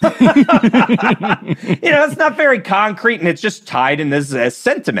 less. It's not very concrete, and it's just tied in this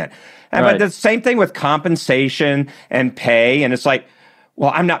sentiment. And Right. But the same thing with compensation and pay, and it's like,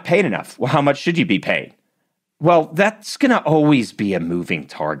 well, I'm not paid enough. Well, how much should you be paid? Well, that's going to always be a moving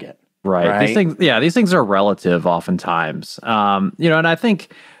target. Right. These things are relative oftentimes. And I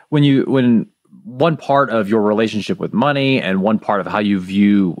think when one part of your relationship with money and one part of how you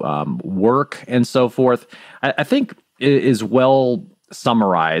view work and so forth, I think is well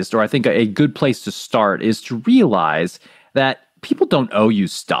summarized, or I think a good place to start is to realize that people don't owe you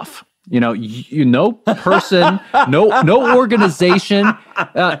stuff. No person, no organization,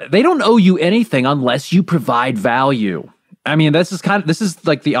 they don't owe you anything unless you provide value. This is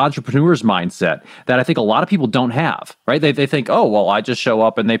like the entrepreneur's mindset that I think a lot of people don't have, right? They think, oh, well, I just show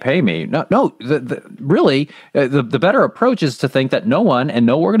up and they pay me. No, really, the better approach is to think that no one and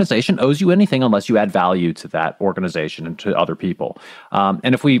no organization owes you anything unless you add value to that organization and to other people.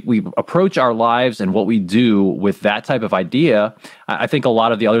 And if we approach our lives and what we do with that type of idea, I think a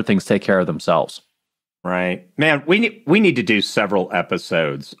lot of the other things take care of themselves. Right. Man, we need to do several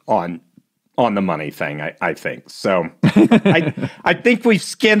episodes on the money thing, I think. So I think we've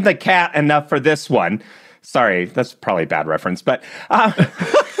skinned the cat enough for this one. Sorry, that's probably a bad reference, but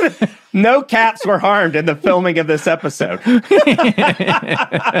no cats were harmed in the filming of this episode.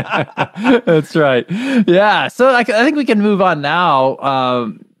 That's right. Yeah. So I think we can move on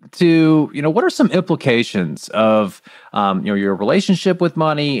now to, what are some implications of, your relationship with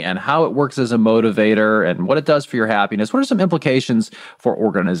money and how it works as a motivator and what it does for your happiness? What are some implications for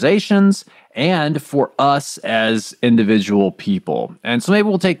organizations and for us as individual people? And so maybe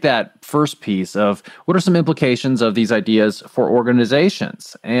we'll take that first piece of what are some implications of these ideas for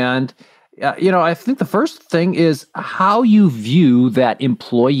organizations? And I think the first thing is how you view that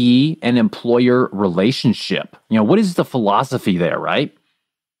employee and employer relationship. What is the philosophy there, right?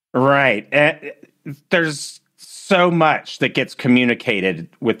 Right. There's so much that gets communicated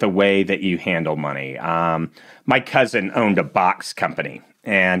with the way that you handle money. My cousin owned a box company,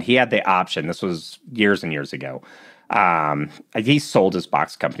 and he had the option. This was years and years ago. He sold his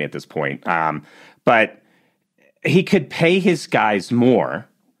box company at this point. But he could pay his guys more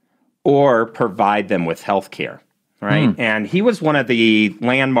or provide them with health care, right? And he was one of the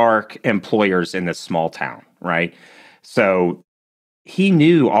landmark employers in this small town, right? So he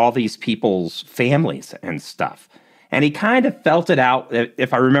knew all these people's families and stuff. And he kind of felt it out,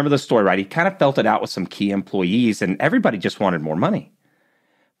 if I remember the story right, he kind of felt it out with some key employees, and everybody just wanted more money.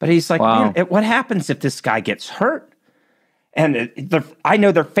 But he's like, Wow. Man, what happens if this guy gets hurt? And I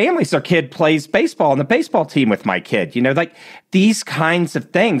know their families, their kid plays baseball on the baseball team with my kid, like these kinds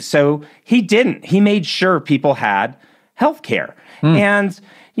of things. So he didn't. He made sure people had health care. And,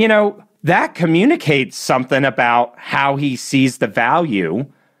 that communicates something about how he sees the value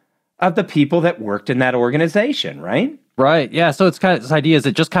of the people that worked in that organization, right? Right. Yeah. So it's kind of this idea, is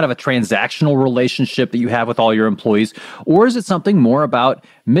it just kind of a transactional relationship that you have with all your employees, or is it something more about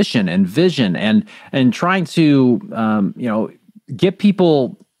mission and vision and trying to get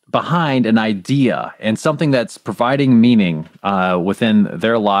people behind an idea and something that's providing meaning within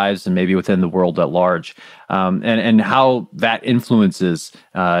their lives and maybe within the world at large, and how that influences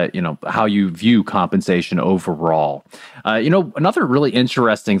how you view compensation overall. Another really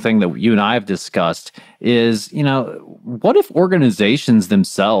interesting thing that you and I have discussed is, what if organizations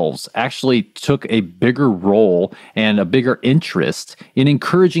themselves actually took a bigger role and a bigger interest in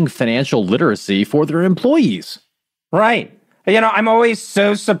encouraging financial literacy for their employees? Right. I'm always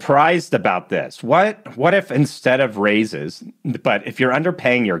so surprised about this. What if instead of raises, but if you're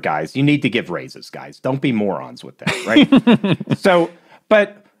underpaying your guys, you need to give raises, guys. Don't be morons with that, right?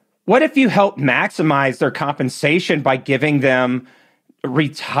 But what if you help maximize their compensation by giving them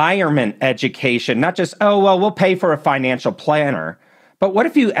retirement education? Not just, we'll pay for a financial planner. But what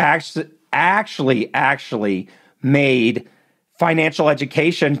if you actually made financial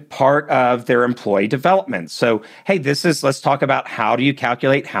education part of their employee development. So, hey, let's talk about how do you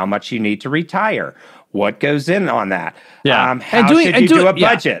calculate how much you need to retire? What goes in on that? Yeah. How should you do a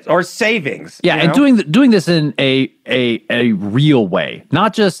budget or savings? Yeah, and doing this in a real way,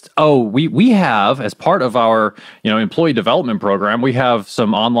 not just we have, as part of our employee development program, we have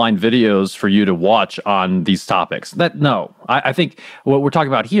some online videos for you to watch on these topics. I think what we're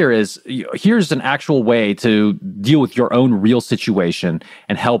talking about here is here's an actual way to deal with your own real situation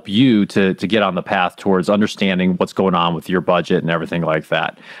and help you to get on the path towards understanding what's going on with your budget and everything like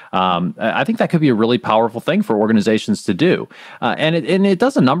that. I think that could be a really powerful thing for organizations to do. And it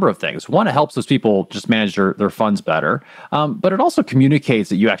does a number of things. One, it helps those people just manage their funds better. But it also communicates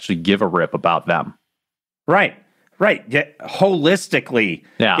that you actually give a rip about them. Right. Holistically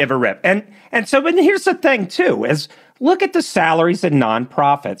give a rip. And so here's the thing, too, is look at the salaries in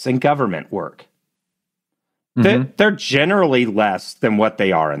nonprofits and government work. Mm-hmm. They're generally less than what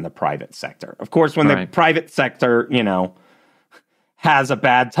they are in the private sector. Of course, when the private sector, has a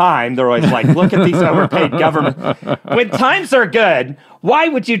bad time, they're always like, look at these overpaid government. When times are good, why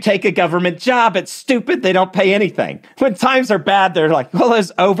would you take a government job? It's stupid. They don't pay anything. When times are bad, they're like, well,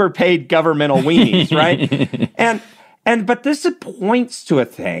 those overpaid governmental weenies, right? But this points to a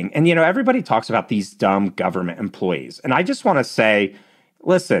thing. And, everybody talks about these dumb government employees. And I just want to say,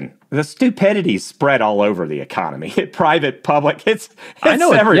 listen, the stupidity spread all over the economy. Private, public, it's I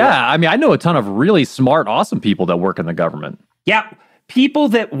know everywhere. Yeah, I know a ton of really smart, awesome people that work in the government. Yeah. People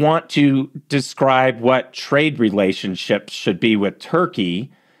that want to describe what trade relationships should be with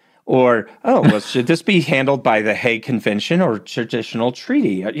Turkey, or, should this be handled by the Hague Convention or traditional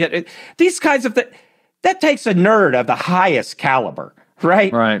treaty? These kinds of that takes a nerd of the highest caliber,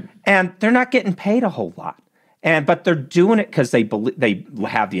 right? Right. And they're not getting paid a whole lot. But they're doing it because they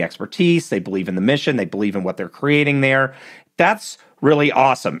have the expertise, they believe in the mission, they believe in what they're creating there. That's really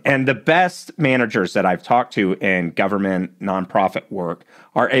awesome. And the best managers that I've talked to in government nonprofit work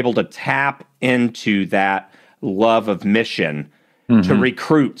are able to tap into that love of mission to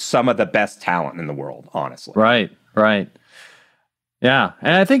recruit some of the best talent in the world, honestly. Right. Yeah.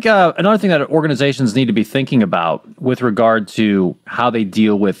 And I think another thing that organizations need to be thinking about with regard to how they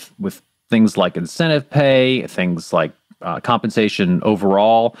deal with things like incentive pay, things like compensation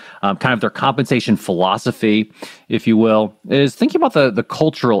overall, kind of their compensation philosophy, if you will, is thinking about the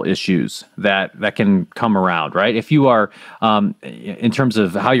cultural issues that can come around, right? If you are, in terms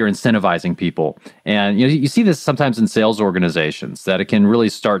of how you're incentivizing people, and you see this sometimes in sales organizations, that it can really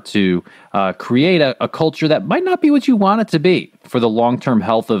start to create a culture that might not be what you want it to be for the long-term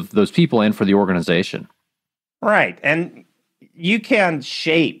health of those people and for the organization. Right. And you can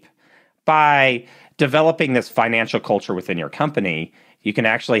shape by developing this financial culture within your company, you can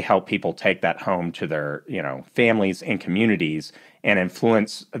actually help people take that home to their, families and communities and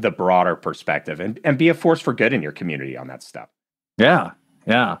influence the broader perspective and be a force for good in your community on that stuff. Yeah,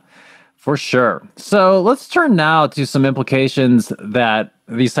 for sure. So let's turn now to some implications that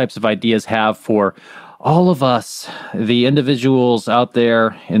these types of ideas have for all of us, the individuals out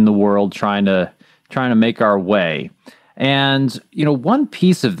there in the world trying to make our way. And, one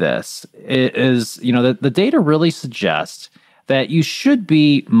piece of this is, the data really suggests that you should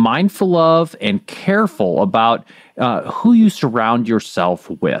be mindful of and careful about who you surround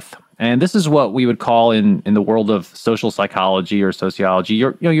yourself with. And this is what we would call in the world of social psychology or sociology,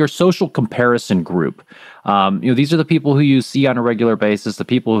 your social comparison group. These are the people who you see on a regular basis, the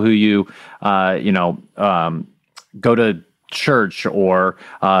people who you, go to church or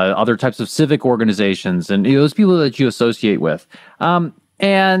other types of civic organizations, and those people that you associate with. The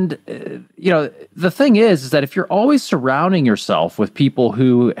thing is that if you're always surrounding yourself with people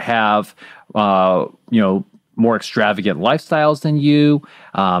who have, more extravagant lifestyles than you,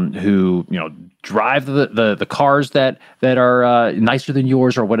 who, drive the cars that are nicer than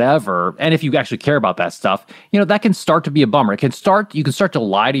yours or whatever, and if you actually care about that stuff, that can start to be a bummer. You can start to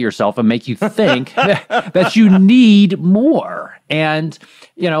lie to yourself and make you think that you need more. And,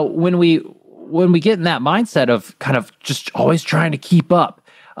 when we get in that mindset of kind of just always trying to keep up,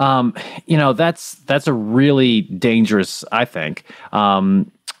 that's a really dangerous, I think,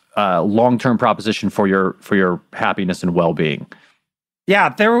 long-term proposition for your happiness and well-being. Yeah,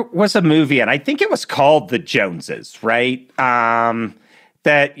 there was a movie, and I think it was called The Joneses, right?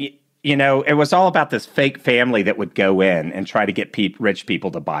 That, it was all about this fake family that would go in and try to get rich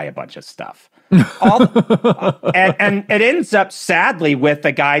people to buy a bunch of stuff. And it ends up, sadly, with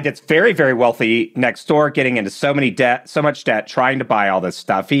the guy that's very, very wealthy next door getting into so much debt, trying to buy all this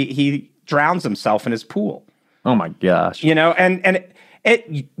stuff. He drowns himself in his pool. Oh, my gosh.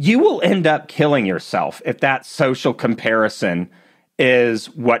 you will end up killing yourself if that social comparison is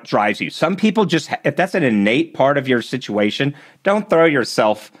what drives you. Some people if that's an innate part of your situation, don't throw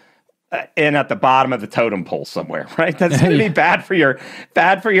yourself in at the bottom of the totem pole somewhere, right? That's going to be bad for your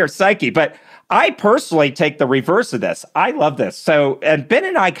psyche. But I personally take the reverse of this. I love this. So, and Ben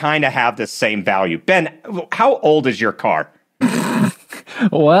and I kind of have this same value. Ben, how old is your car?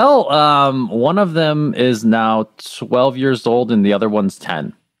 Well, one of them is now 12 years old and the other one's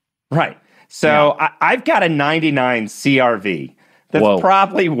 10. Right. So I've got a 99 CRV that's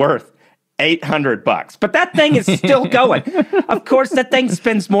probably worth $800, but that thing is still going. Of course, that thing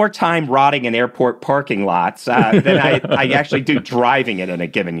spends more time rotting in airport parking lots than I actually do driving it in a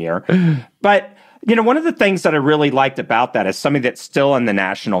given year. But one of the things that I really liked about that as somebody that's still in the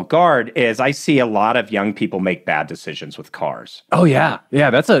National Guard is I see a lot of young people make bad decisions with cars. Oh yeah,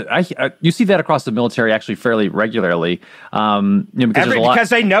 that's you see that across the military actually fairly regularly. Because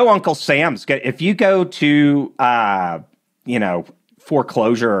they know Uncle Sam's. If you go to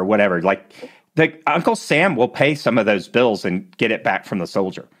foreclosure or whatever, like the Uncle Sam will pay some of those bills and get it back from the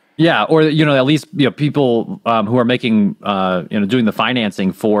soldier. Yeah, or at least people who are making doing the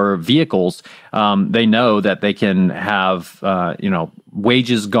financing for vehicles, they know that they can have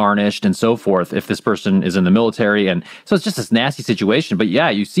wages garnished and so forth if this person is in the military, and so it's just this nasty situation. But yeah,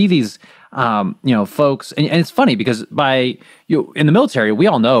 you see these folks, and it's funny because in the military we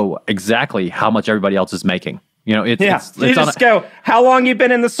all know exactly how much everybody else is making. You just go, how long you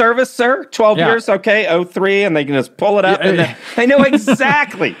been in the service, sir? 12 years? Okay, 03, and they can just pull it up, and they know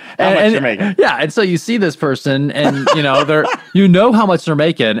exactly how much you're making. Yeah, and so you see this person, and they're how much they're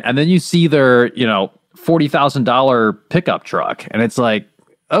making, and then you see their $40,000 pickup truck, and it's like,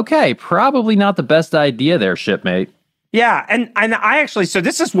 okay, probably not the best idea there, shipmate. Yeah, and I actually, so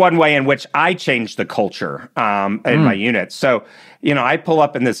this is one way in which I changed the culture in my unit. So I pull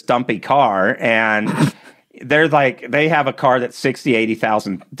up in this dumpy car, and they have a car that's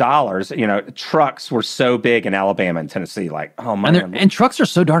 $60,000-$80,000. Trucks were so big in Alabama and Tennessee, like, oh my God. And trucks are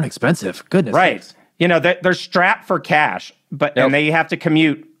so darn expensive. Goodness. Right. They're strapped for cash, and they have to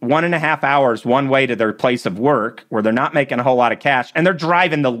commute 1.5 hours one way to their place of work where they're not making a whole lot of cash, and they're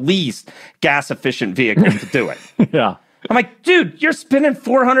driving the least gas efficient vehicle to do it. Yeah. I'm like, dude, you're spending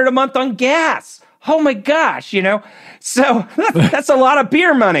 $400 a month on gas. Oh my gosh, so that's a lot of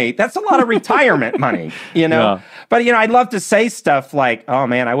beer money. That's a lot of retirement money, Yeah. But, I'd love to say stuff like, oh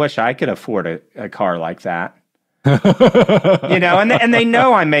man, I wish I could afford a car like that. And they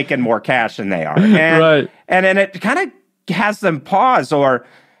know I'm making more cash than they are. And, right. And then it kind of has them pause or,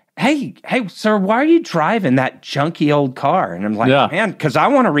 hey, sir, why are you driving that junky old car? And I'm like, man, because I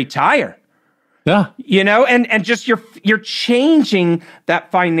want to retire. Yeah. And just you're changing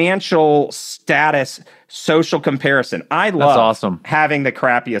that financial status social comparison. I love having the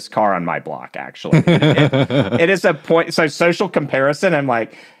crappiest car on my block, actually. It is a point. So social comparison, I'm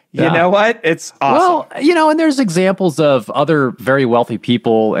like, you know what? It's awesome. Well, and there's examples of other very wealthy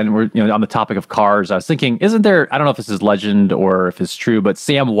people, and we're on the topic of cars. I was thinking, isn't there? I don't know if this is legend or if it's true, but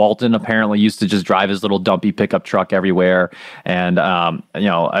Sam Walton apparently used to just drive his little dumpy pickup truck everywhere. And I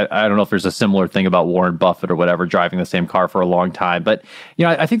don't know if there's a similar thing about Warren Buffett or whatever driving the same car for a long time. But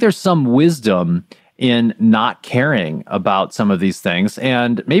I think there's some wisdom in not caring about some of these things,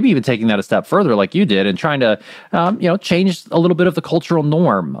 and maybe even taking that a step further like you did and trying to change a little bit of the cultural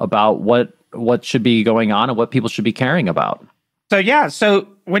norm about what should be going on and what people should be caring about. So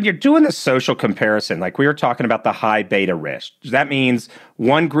when you're doing the social comparison, like we were talking about the high beta risk, that means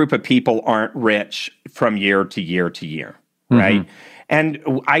one group of people aren't rich from year to year to year, right? And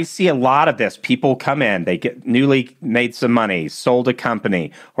I see a lot of this. People come in, they get newly made some money, sold a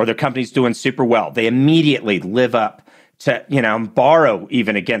company, or their company's doing super well. They immediately live up to, borrow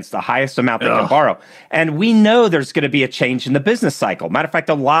even against the highest amount they can borrow. And we know there's going to be a change in the business cycle. Matter of fact,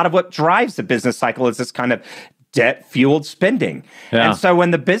 a lot of what drives the business cycle is this kind of debt-fueled spending. Yeah. And so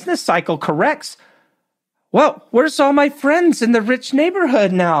when the business cycle corrects, well, where's all my friends in the rich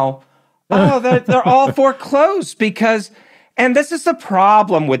neighborhood now? Oh, they're all foreclosed because... And this is the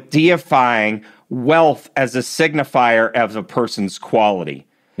problem with deifying wealth as a signifier of a person's quality.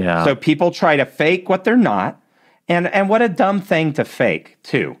 Yeah. So people try to fake what they're not. And what a dumb thing to fake,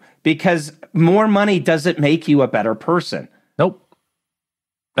 too. Because more money doesn't make you a better person. Nope.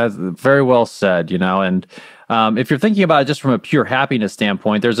 That's very well said, And if you're thinking about it just from a pure happiness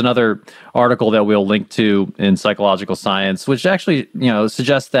standpoint, there's another article that we'll link to in Psychological Science, which actually,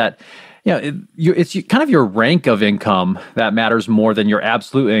 suggests that Yeah, it's kind of your rank of income that matters more than your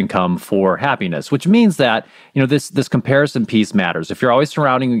absolute income for happiness, which means that, this comparison piece matters. If you're always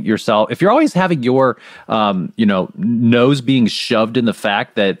surrounding yourself, if you're always having your, nose being shoved in the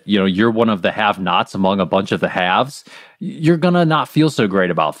fact that, you're one of the have-nots among a bunch of the haves, you're going to not feel so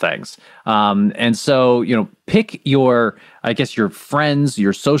great about things. And so, pick your friends,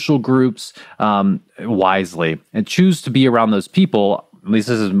 your social groups wisely, and choose to be around those people. At least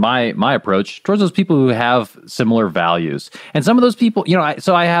this is my approach towards those people who have similar values. And some of those people,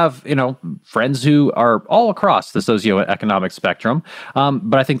 I have, friends who are all across the socioeconomic spectrum.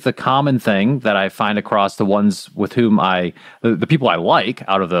 But I think the common thing that I find across the ones with whom the people I like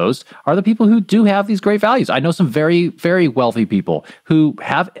out of those are the people who do have these great values. I know some very, very wealthy people who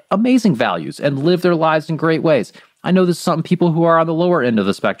have amazing values and live their lives in great ways. I know there's some people who are on the lower end of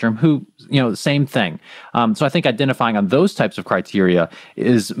the spectrum who, same thing. So I think identifying on those types of criteria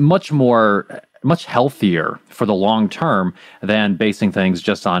is much healthier for the long term than basing things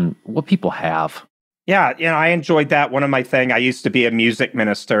just on what people have. Yeah, I enjoyed that. One of my I used to be a music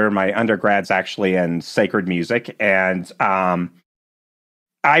minister. My undergrad's actually in sacred music. And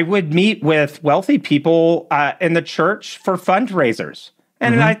I would meet with wealthy people in the church for fundraisers.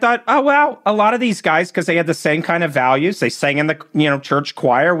 And I thought, oh, wow, a lot of these guys, because they had the same kind of values, they sang in the church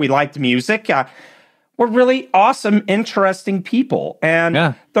choir, we liked music, were really awesome, interesting people.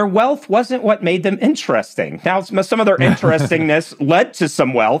 And their wealth wasn't what made them interesting. Now, some of their interestingness led to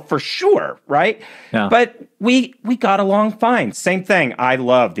some wealth, for sure, right? Yeah. But we got along fine. Same thing, I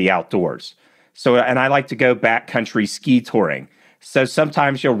love the outdoors. And I like to go backcountry ski touring. So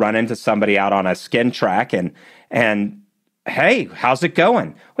sometimes you'll run into somebody out on a skin track and hey, how's it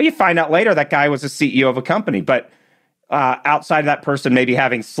going? Well, you find out later that guy was a CEO of a company, but outside of that person maybe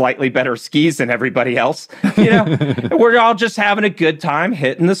having slightly better skis than everybody else, we're all just having a good time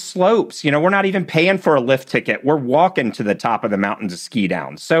hitting the slopes. We're not even paying for a lift ticket. We're walking to the top of the mountain to ski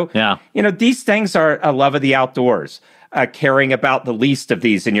down. So, these things are a love of the outdoors, caring about the least of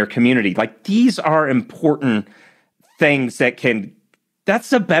these in your community. Like, these are important things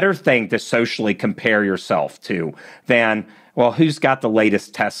that's a better thing to socially compare yourself to than, well, who's got the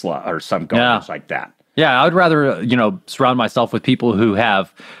latest Tesla or some garbage like that. Yeah, I would rather, surround myself with people who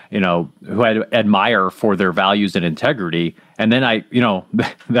have, who I admire for their values and integrity. And then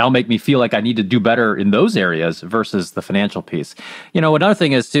that'll make me feel like I need to do better in those areas versus the financial piece. Another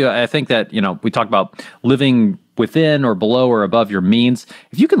thing is too, I think that, we talk about living within or below or above your means.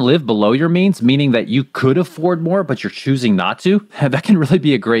 If you can live below your means, meaning that you could afford more, but you're choosing not to, that can really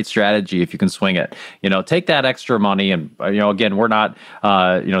be a great strategy if you can swing it. Take that extra money and, again, we're not,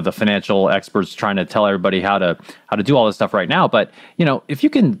 the financial experts trying to tell everybody how to do all this stuff right now. But, if you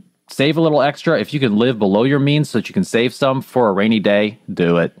can save a little extra, if you can live below your means so that you can save some for a rainy day,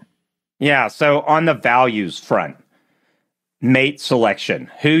 do it. Yeah. So on the values front, mate selection,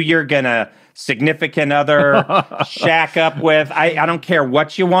 who you're going to significant other, shack up with. I don't care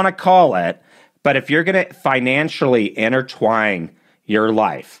what you want to call it, but if you're going to financially intertwine your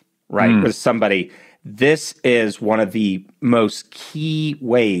life, right, with somebody, this is one of the most key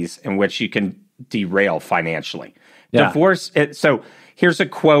ways in which you can derail financially. Yeah. Divorce. So here's a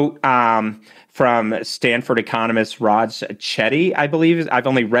quote from Stanford economist Rod Chetty, I believe. I've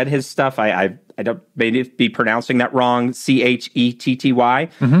only read his stuff. I don't maybe be pronouncing that wrong, Chetty.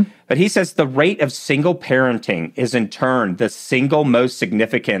 But he says the rate of single parenting is in turn the single most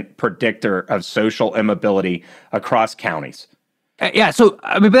significant predictor of social immobility across counties. Yeah, so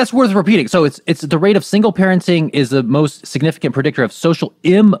that's worth repeating. So it's the rate of single parenting is the most significant predictor of social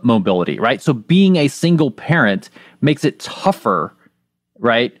immobility, right? So being a single parent makes it tougher,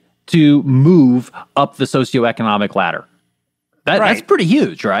 right, to move up the socioeconomic ladder. That's pretty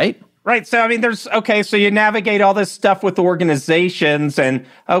huge, right? Right. So, so you navigate all this stuff with organizations and,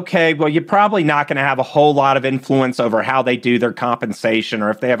 you're probably not going to have a whole lot of influence over how they do their compensation or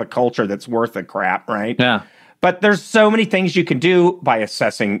if they have a culture that's worth a crap, right? Yeah. But there's so many things you can do by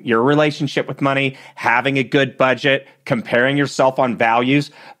assessing your relationship with money, having a good budget, comparing yourself on values,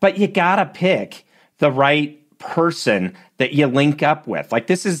 but you got to pick the right person that you link up with. Like,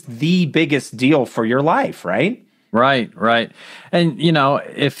 this is the biggest deal for your life, right? Right. And,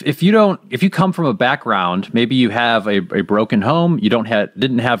 if you come from a background, maybe you have a broken home, you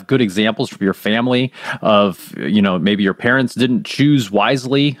didn't have good examples from your family of, maybe your parents didn't choose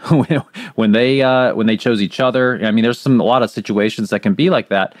wisely when they chose each other. There's a lot of situations that can be like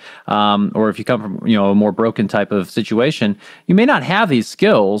that. Or if you come from, a more broken type of situation, you may not have these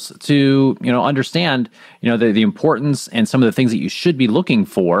skills to, understand, the importance and some of the things that you should be looking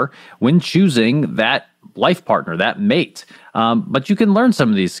for when choosing that life partner, that mate. But you can learn some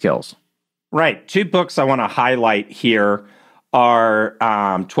of these skills. Right. Two books I want to highlight here are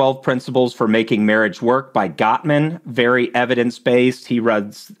 12 Principles for Making Marriage Work by Gottman, very evidence-based. He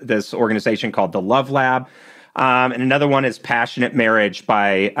runs this organization called the Love Lab. And another one is Passionate Marriage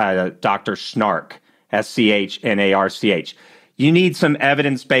by Dr. Schnarch, Schnarch. You need some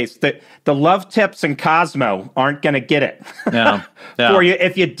evidence-based. The love tips in Cosmo aren't going to get it for you.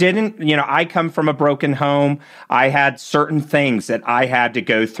 If you didn't, I come from a broken home. I had certain things that I had to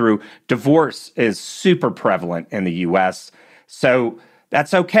go through. Divorce is super prevalent in the U.S., so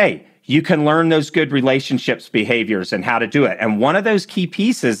that's okay. You can learn those good relationships behaviors and how to do it. And one of those key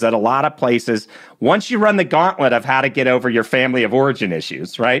pieces that a lot of places, once you run the gauntlet of how to get over your family of origin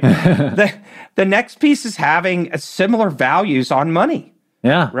issues, right? the next piece is having similar values on money.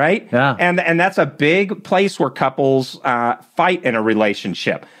 Yeah. Right? Yeah. And that's a big place where couples fight in a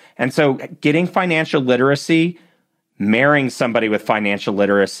relationship. And so getting financial literacy, marrying somebody with financial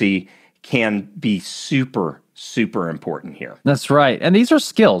literacy can be super important here. That's right. And these are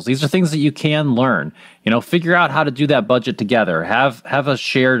skills. These are things that you can learn. Figure out how to do that budget together. Have a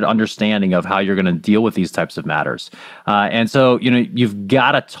shared understanding of how you're going to deal with these types of matters. And so, you've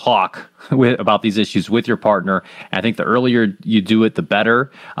got to talk about these issues with your partner. And I think the earlier you do it, the better.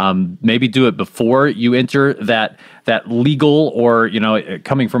 Maybe do it before you enter that legal or,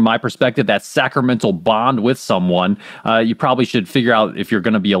 coming from my perspective, that sacramental bond with someone. You probably should figure out if you're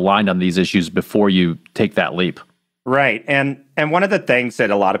going to be aligned on these issues before you take that leap. Right. And one of the things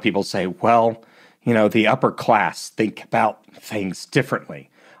that a lot of people say, well, the upper class think about things differently.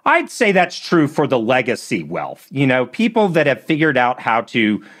 I'd say that's true for the legacy wealth. People that have figured out how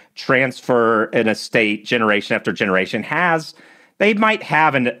to transfer an estate generation after generation they might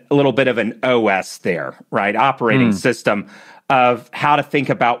have a little bit of an OS there, right? Operating system of how to think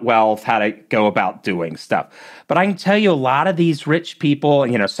about wealth, how to go about doing stuff. But I can tell you a lot of these rich people,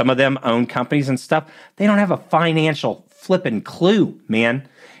 some of them own companies and stuff, they don't have a financial flipping clue, man.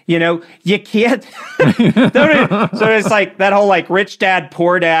 You can't. So it's like that whole rich dad,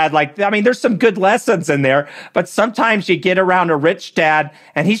 poor dad. There's some good lessons in there, but sometimes you get around a rich dad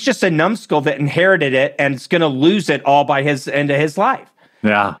and he's just a numbskull that inherited it and is going to lose it all by his end of his life.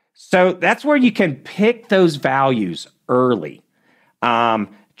 Yeah. So that's where you can pick those values early.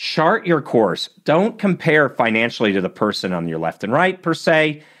 Chart your course. Don't compare financially to the person on your left and right per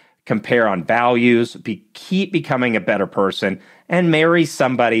se. Compare on values. Keep becoming a better person, and marry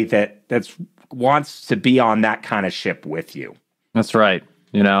somebody that wants to be on that kind of ship with you. That's right.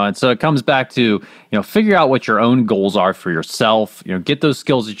 And so it comes back to, figure out what your own goals are for yourself, get those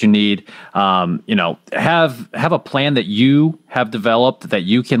skills that you need, have a plan that you have developed that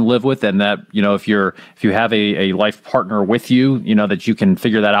you can live with, and that, if you have a life partner with you, that you can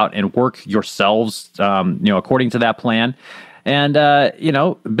figure that out and work yourselves, according to that plan. And, be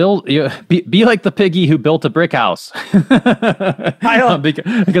like the piggy who built a brick house, because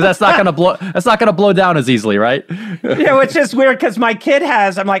that's not going to blow down as easily. Right. Yeah. Which is weird because my kid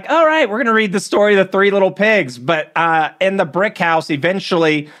I'm like, all right, we're going to read the story of the Three Little Pigs. But in the brick house,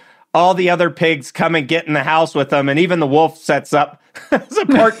 eventually all the other pigs come and get in the house with them. And even the wolf sets up as a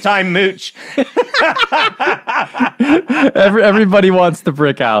part-time mooch. Everybody wants the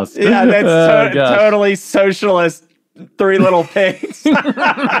brick house. Yeah. That's totally socialist. Three Little Pigs. Oh,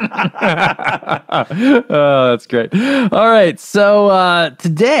 that's great. All right. So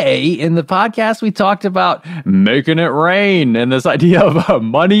today in the podcast, we talked about making it rain and this idea of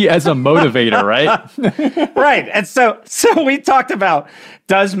money as a motivator, right? Right. And so we talked about,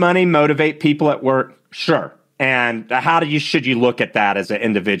 does money motivate people at work? Sure. And how should you look at that as an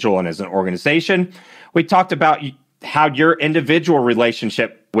individual and as an organization? We talked about how your individual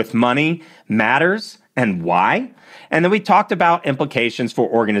relationship with money matters and why. And then we talked about implications for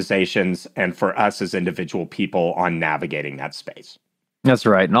organizations and for us as individual people on navigating that space. That's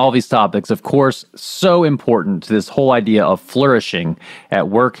right. And all these topics, of course, so important to this whole idea of flourishing at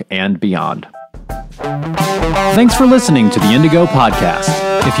work and beyond. Thanks for listening to the Indigo Podcast.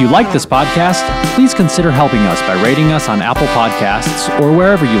 If you like this podcast, please consider helping us by rating us on Apple Podcasts or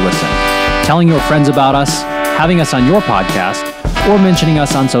wherever you listen, telling your friends about us, having us on your podcast, or mentioning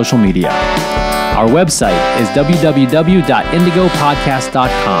us on social media. Our website is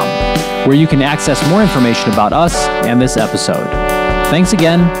www.indigopodcast.com, where you can access more information about us and this episode. Thanks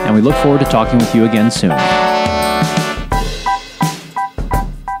again, and we look forward to talking with you again soon.